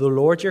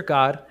Lord your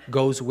God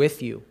goes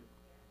with you.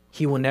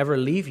 He will never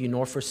leave you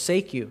nor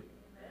forsake you.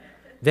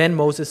 Then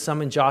Moses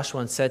summoned Joshua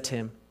and said to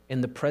him,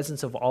 in the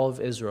presence of all of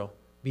Israel,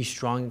 be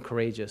strong and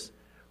courageous,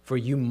 for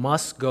you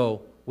must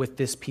go with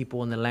this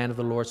people in the land of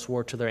the Lord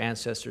swore to their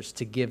ancestors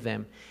to give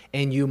them,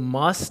 and you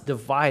must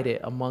divide it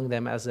among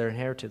them as their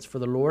inheritance. For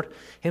the Lord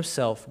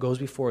himself goes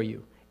before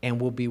you and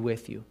will be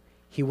with you.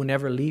 He will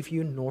never leave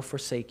you nor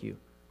forsake you.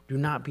 Do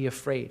not be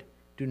afraid.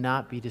 Do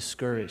not be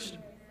discouraged.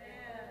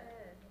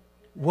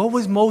 What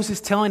was Moses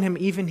telling him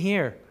even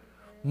here?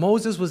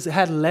 Moses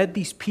had led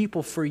these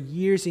people for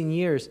years and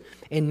years,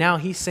 and now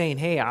he's saying,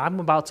 hey,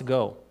 I'm about to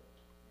go.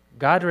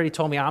 God already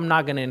told me I'm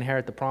not going to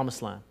inherit the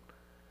promised land.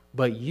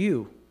 But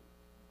you,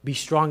 be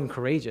strong and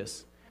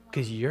courageous,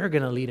 because you're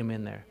going to lead them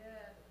in there.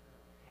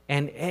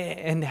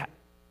 And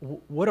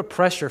what a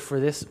pressure for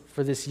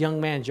this young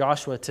man,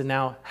 Joshua, to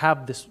now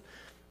have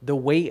the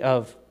weight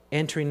of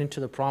entering into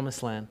the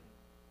promised land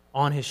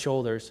on his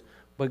shoulders.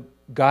 But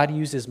God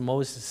uses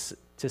Moses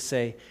to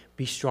say,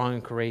 be strong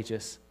and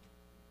courageous.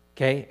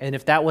 Okay? And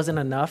if that wasn't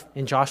enough,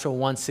 in Joshua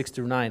 1, 6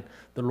 through 9,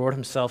 the Lord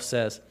himself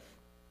says,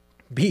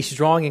 be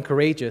strong and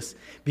courageous,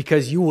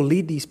 because you will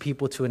lead these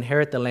people to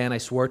inherit the land I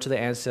swore to the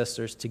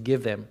ancestors to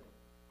give them.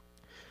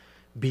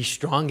 Be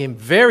strong and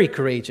very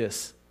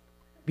courageous.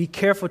 Be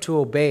careful to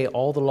obey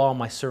all the law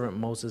my servant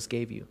Moses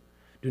gave you.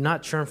 Do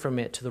not turn from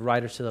it to the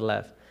right or to the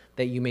left,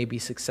 that you may be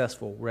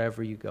successful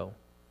wherever you go.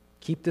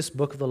 Keep this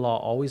book of the law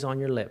always on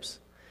your lips.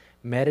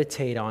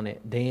 Meditate on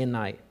it day and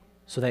night,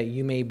 so that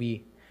you may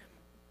be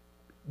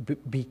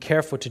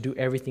careful to do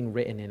everything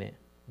written in it.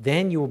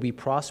 Then you will be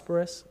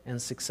prosperous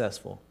and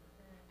successful.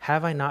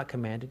 Have I not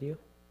commanded you?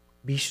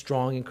 Be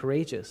strong and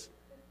courageous.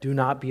 Do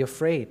not be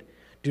afraid.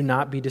 Do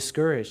not be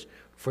discouraged,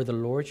 for the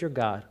Lord your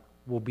God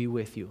will be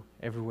with you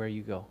everywhere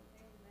you go.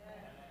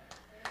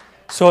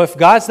 So if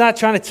God's not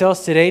trying to tell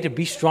us today to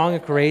be strong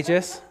and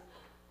courageous,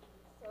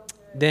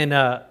 then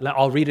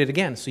I'll read it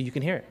again so you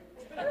can hear it.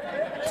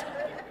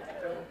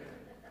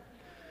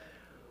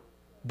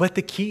 But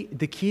the key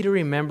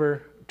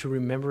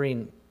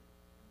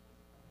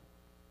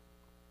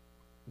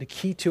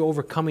to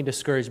overcoming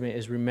discouragement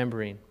is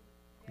remembering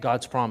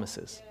God's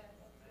promises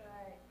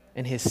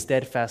and his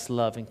steadfast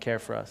love and care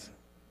for us.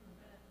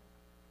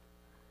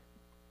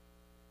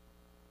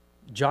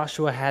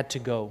 Joshua had to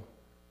go.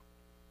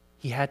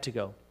 He had to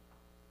go.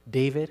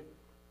 David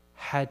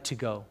had to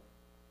go.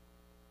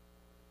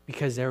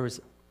 Because there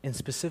was, and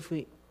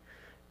specifically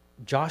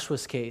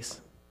Joshua's case,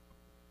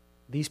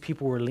 these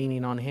people were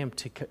leaning on him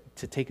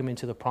to take him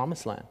into the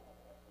promised land.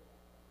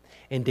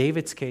 In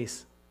David's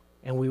case,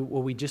 and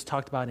what we just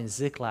talked about in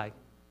Ziklag,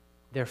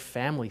 their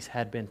families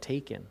had been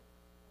taken.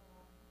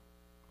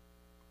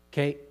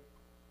 Okay?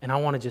 And I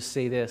want to just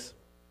say this.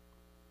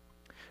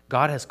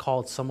 God has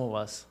called some of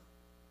us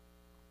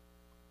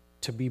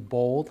to be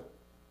bold,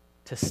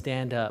 to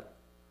stand up,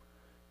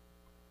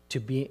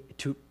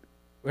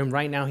 and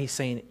right now he's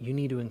saying you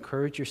need to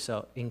encourage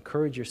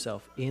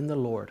yourself in the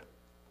Lord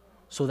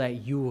so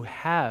that you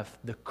have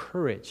the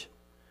courage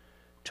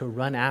to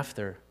run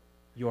after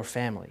your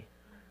family.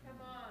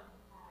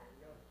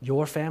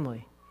 Your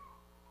family.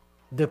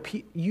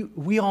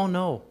 We all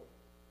know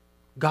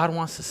God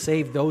wants to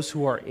save those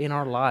who are in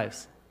our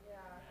lives.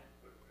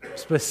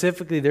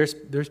 Specifically,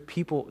 there's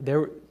people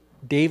there.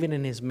 David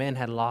and his men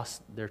had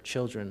lost their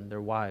children, their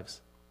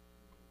wives.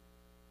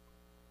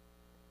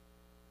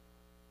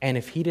 And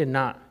if he did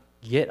not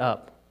get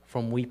up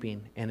from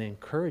weeping and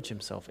encourage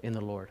himself in the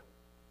Lord,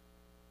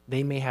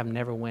 they may have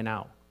never went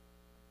out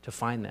to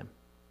find them.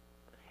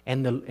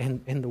 And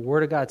the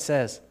Word of God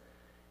says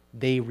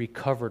they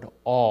recovered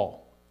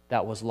all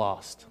that was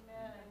lost.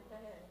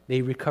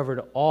 They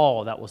recovered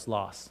all that was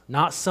lost.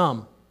 Not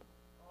some,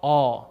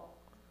 all.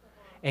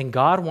 And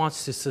God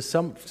wants to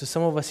some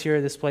of us here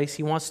in this place,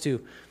 he wants to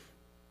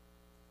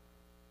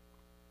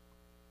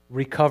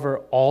recover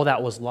all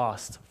that was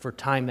lost for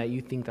time that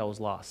you think that was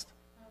lost.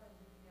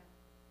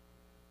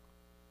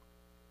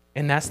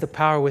 And that's the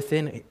power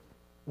within it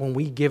when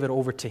we give it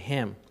over to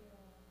him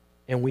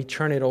and we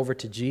turn it over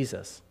to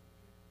Jesus.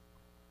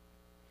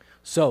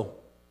 So,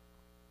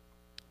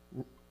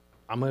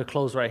 I'm going to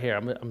close right here.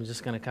 I'm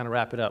just going to kind of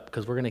wrap it up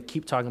because we're going to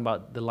keep talking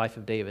about the life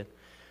of David.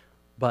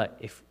 But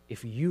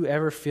if you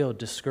ever feel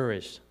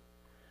discouraged,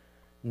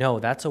 no,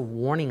 that's a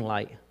warning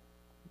light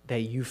that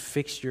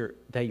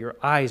that your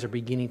eyes are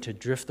beginning to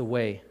drift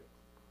away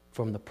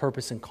from the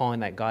purpose and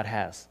calling that God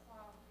has.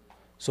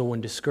 So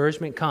when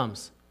discouragement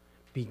comes,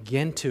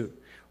 begin to,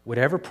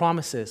 whatever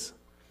promises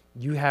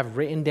you have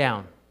written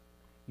down,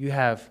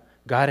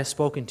 God has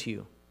spoken to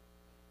you.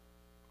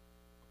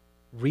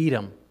 Read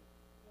them.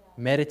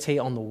 Meditate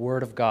on the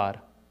Word of God.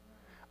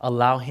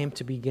 Allow Him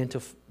to begin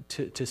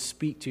to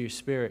speak to your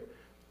spirit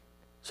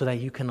so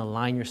that you can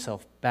align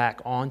yourself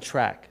back on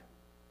track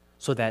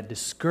so that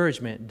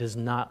discouragement does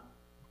not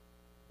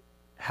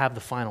have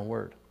the final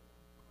word.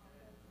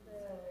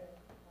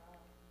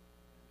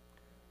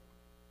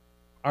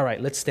 All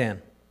right, let's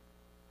stand.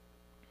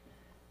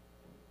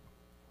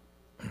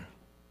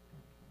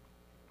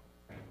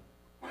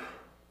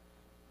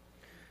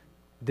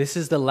 This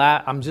is the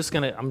last. I'm just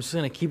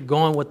gonna keep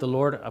going with the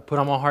Lord I put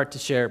on my heart to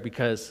share,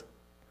 because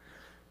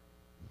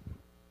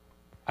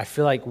I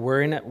feel like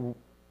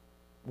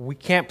we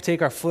can't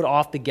take our foot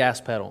off the gas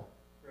pedal.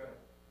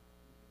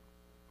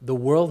 The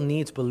world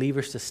needs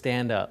believers to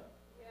stand up,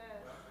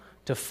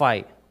 to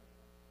fight.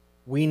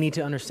 We need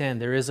to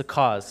understand there is a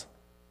cause.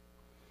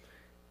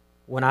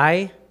 When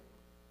I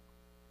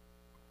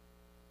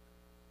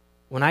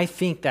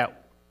think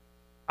that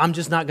I'm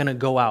just not going to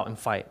go out and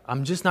fight,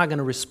 I'm just not going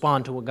to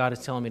respond to what God is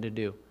telling me to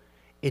do,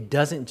 it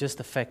doesn't just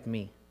affect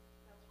me.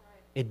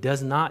 It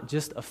does not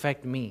just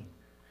affect me.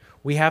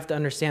 We have to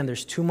understand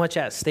there's too much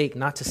at stake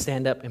not to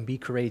stand up and be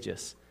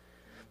courageous.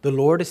 The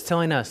Lord is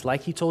telling us,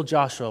 like He told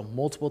Joshua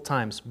multiple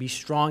times, be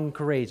strong and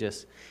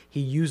courageous.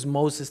 He used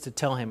Moses to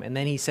tell him. And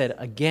then He said,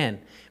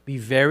 again, be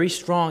very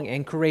strong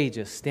and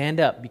courageous. Stand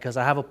up, because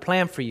I have a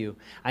plan for you.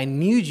 I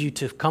need you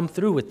to come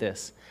through with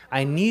this.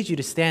 I need you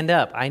to stand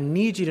up. I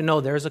need you to know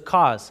there's a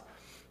cause.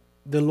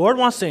 The Lord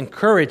wants to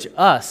encourage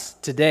us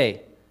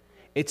today.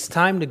 It's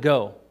time to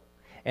go.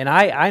 And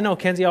I know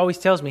Kenzie always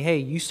tells me, hey,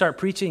 you start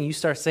preaching, you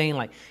start saying,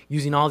 like,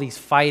 using all these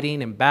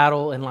fighting and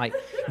battle, and like,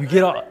 you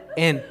get all,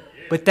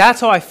 but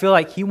that's how I feel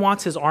like He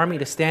wants His army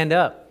to stand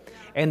up.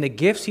 And the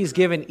gifts He's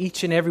given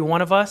each and every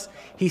one of us,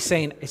 He's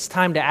saying it's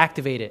time to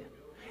activate it.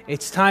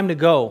 It's time to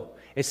go.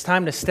 It's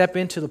time to step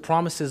into the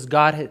promises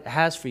God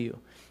has for you.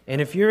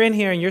 And if you're in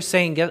here and you're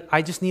saying,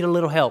 I just need a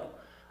little help,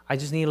 I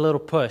just need a little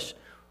push,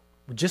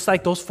 just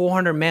like those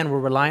 400 men were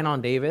relying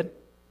on David,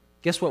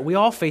 guess what? We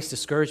all face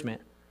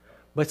discouragement.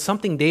 But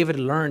something David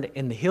learned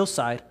in the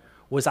hillside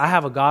was, I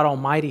have a God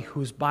Almighty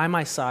who's by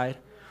my side,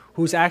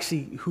 who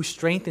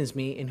strengthens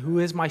me, and who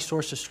is my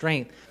source of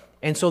strength.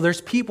 And so there's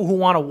people who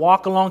want to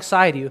walk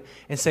alongside you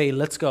and say,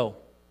 let's go.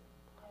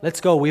 Let's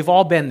go. We've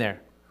all been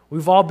there.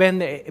 We've all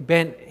been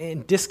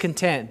in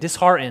discontent,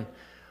 disheartened.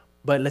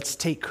 But let's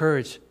take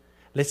courage.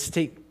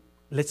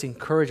 Let's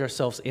encourage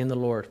ourselves in the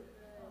Lord.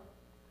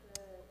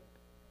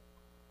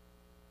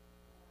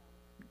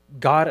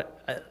 God,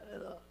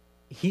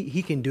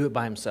 He can do it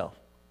by Himself.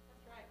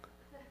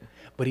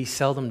 But He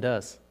seldom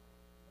does.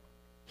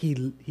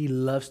 He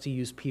loves to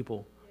use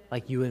people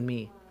like you and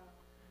me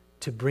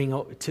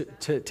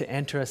to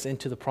enter us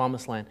into the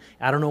promised land.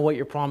 I don't know what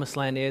your promised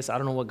land is. I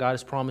don't know what God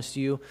has promised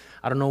you.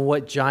 I don't know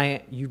what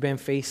giant you've been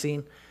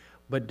facing.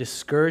 But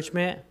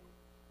discouragement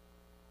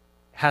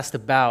has to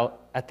bow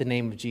at the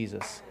name of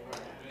Jesus.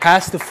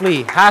 Has to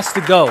flee. Has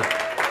to go.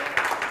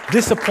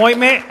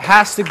 Disappointment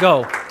has to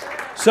go.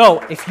 So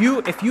if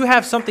you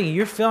have something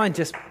you're feeling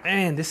just,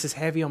 man, this is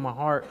heavy on my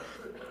heart,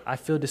 I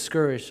feel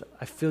discouraged,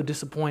 I feel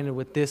disappointed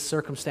with this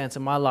circumstance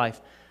in my life,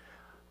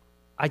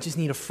 I just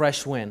need a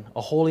fresh wind,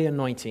 a holy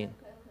anointing.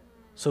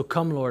 So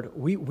come, Lord,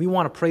 we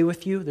want to pray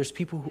with you. There's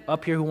people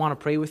up here who want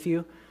to pray with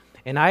you.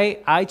 And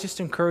I just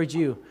encourage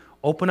you,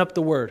 open up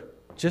the Word.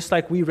 Just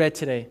like we read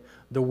today,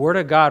 the Word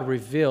of God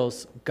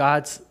reveals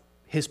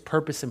His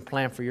purpose and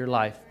plan for your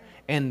life.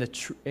 And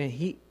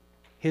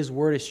His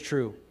Word is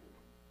true.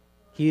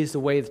 He is the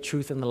way, the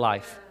truth, and the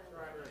life.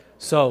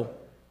 So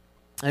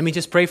let me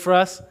just pray for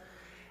us,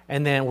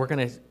 and then we're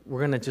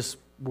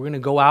gonna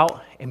go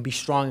out and be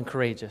strong and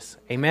courageous.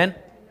 Amen?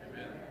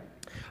 Amen.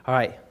 All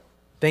right.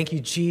 Thank you,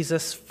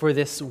 Jesus, for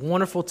this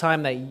wonderful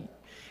time that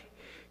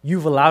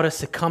you've allowed us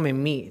to come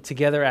and meet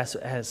together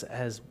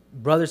as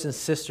brothers and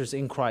sisters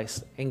in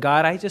Christ. And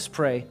God, I just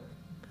pray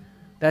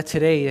that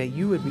today that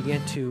you would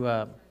begin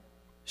to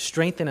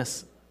strengthen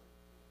us,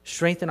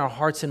 strengthen our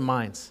hearts and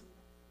minds,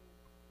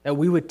 that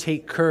we would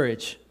take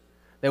courage,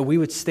 that we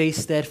would stay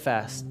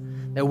steadfast,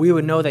 that we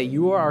would know that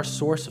you are our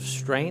source of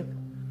strength.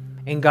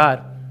 And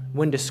God,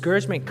 when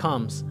discouragement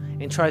comes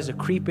and tries to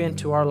creep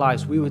into our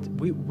lives, we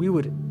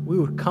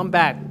would come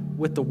back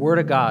with the Word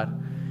of God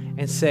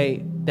and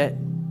say that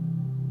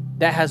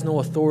has no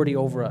authority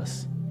over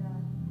us.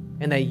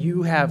 And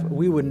that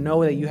we would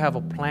know that you have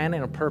a plan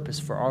and a purpose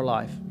for our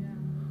life.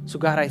 So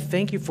God, I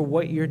thank you for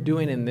what you're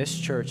doing in this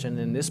church and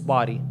in this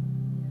body.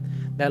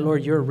 That,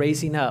 Lord, you're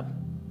raising up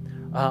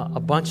a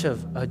bunch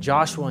of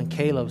Joshua and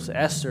Caleb's,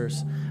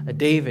 Esther's,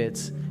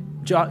 David's,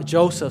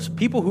 Joseph's,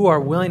 people who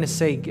are willing to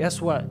say,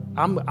 guess what?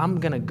 I'm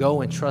going to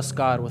go and trust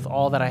God with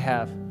all that I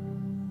have.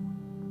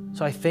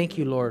 So I thank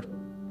you, Lord,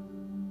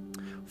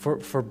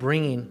 for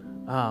bringing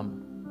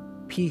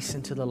peace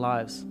into the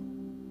lives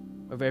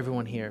of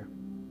everyone here.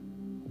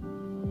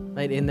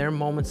 That in their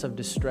moments of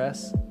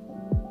distress,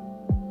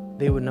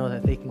 they would know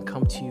that they can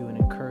come to you and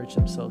encourage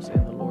themselves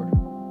in the Lord.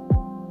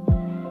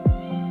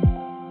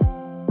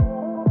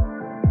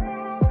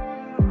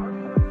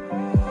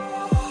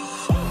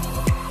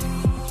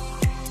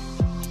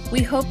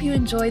 We hope you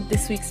enjoyed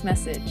this week's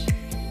message.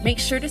 Make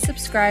sure to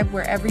subscribe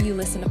wherever you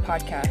listen to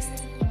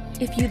podcasts.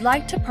 If you'd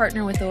like to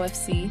partner with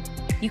OFC,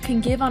 you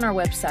can give on our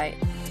website,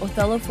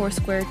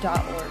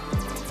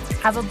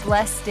 othellofoursquare.org. Have a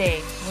blessed day.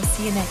 We'll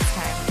see you next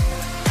time.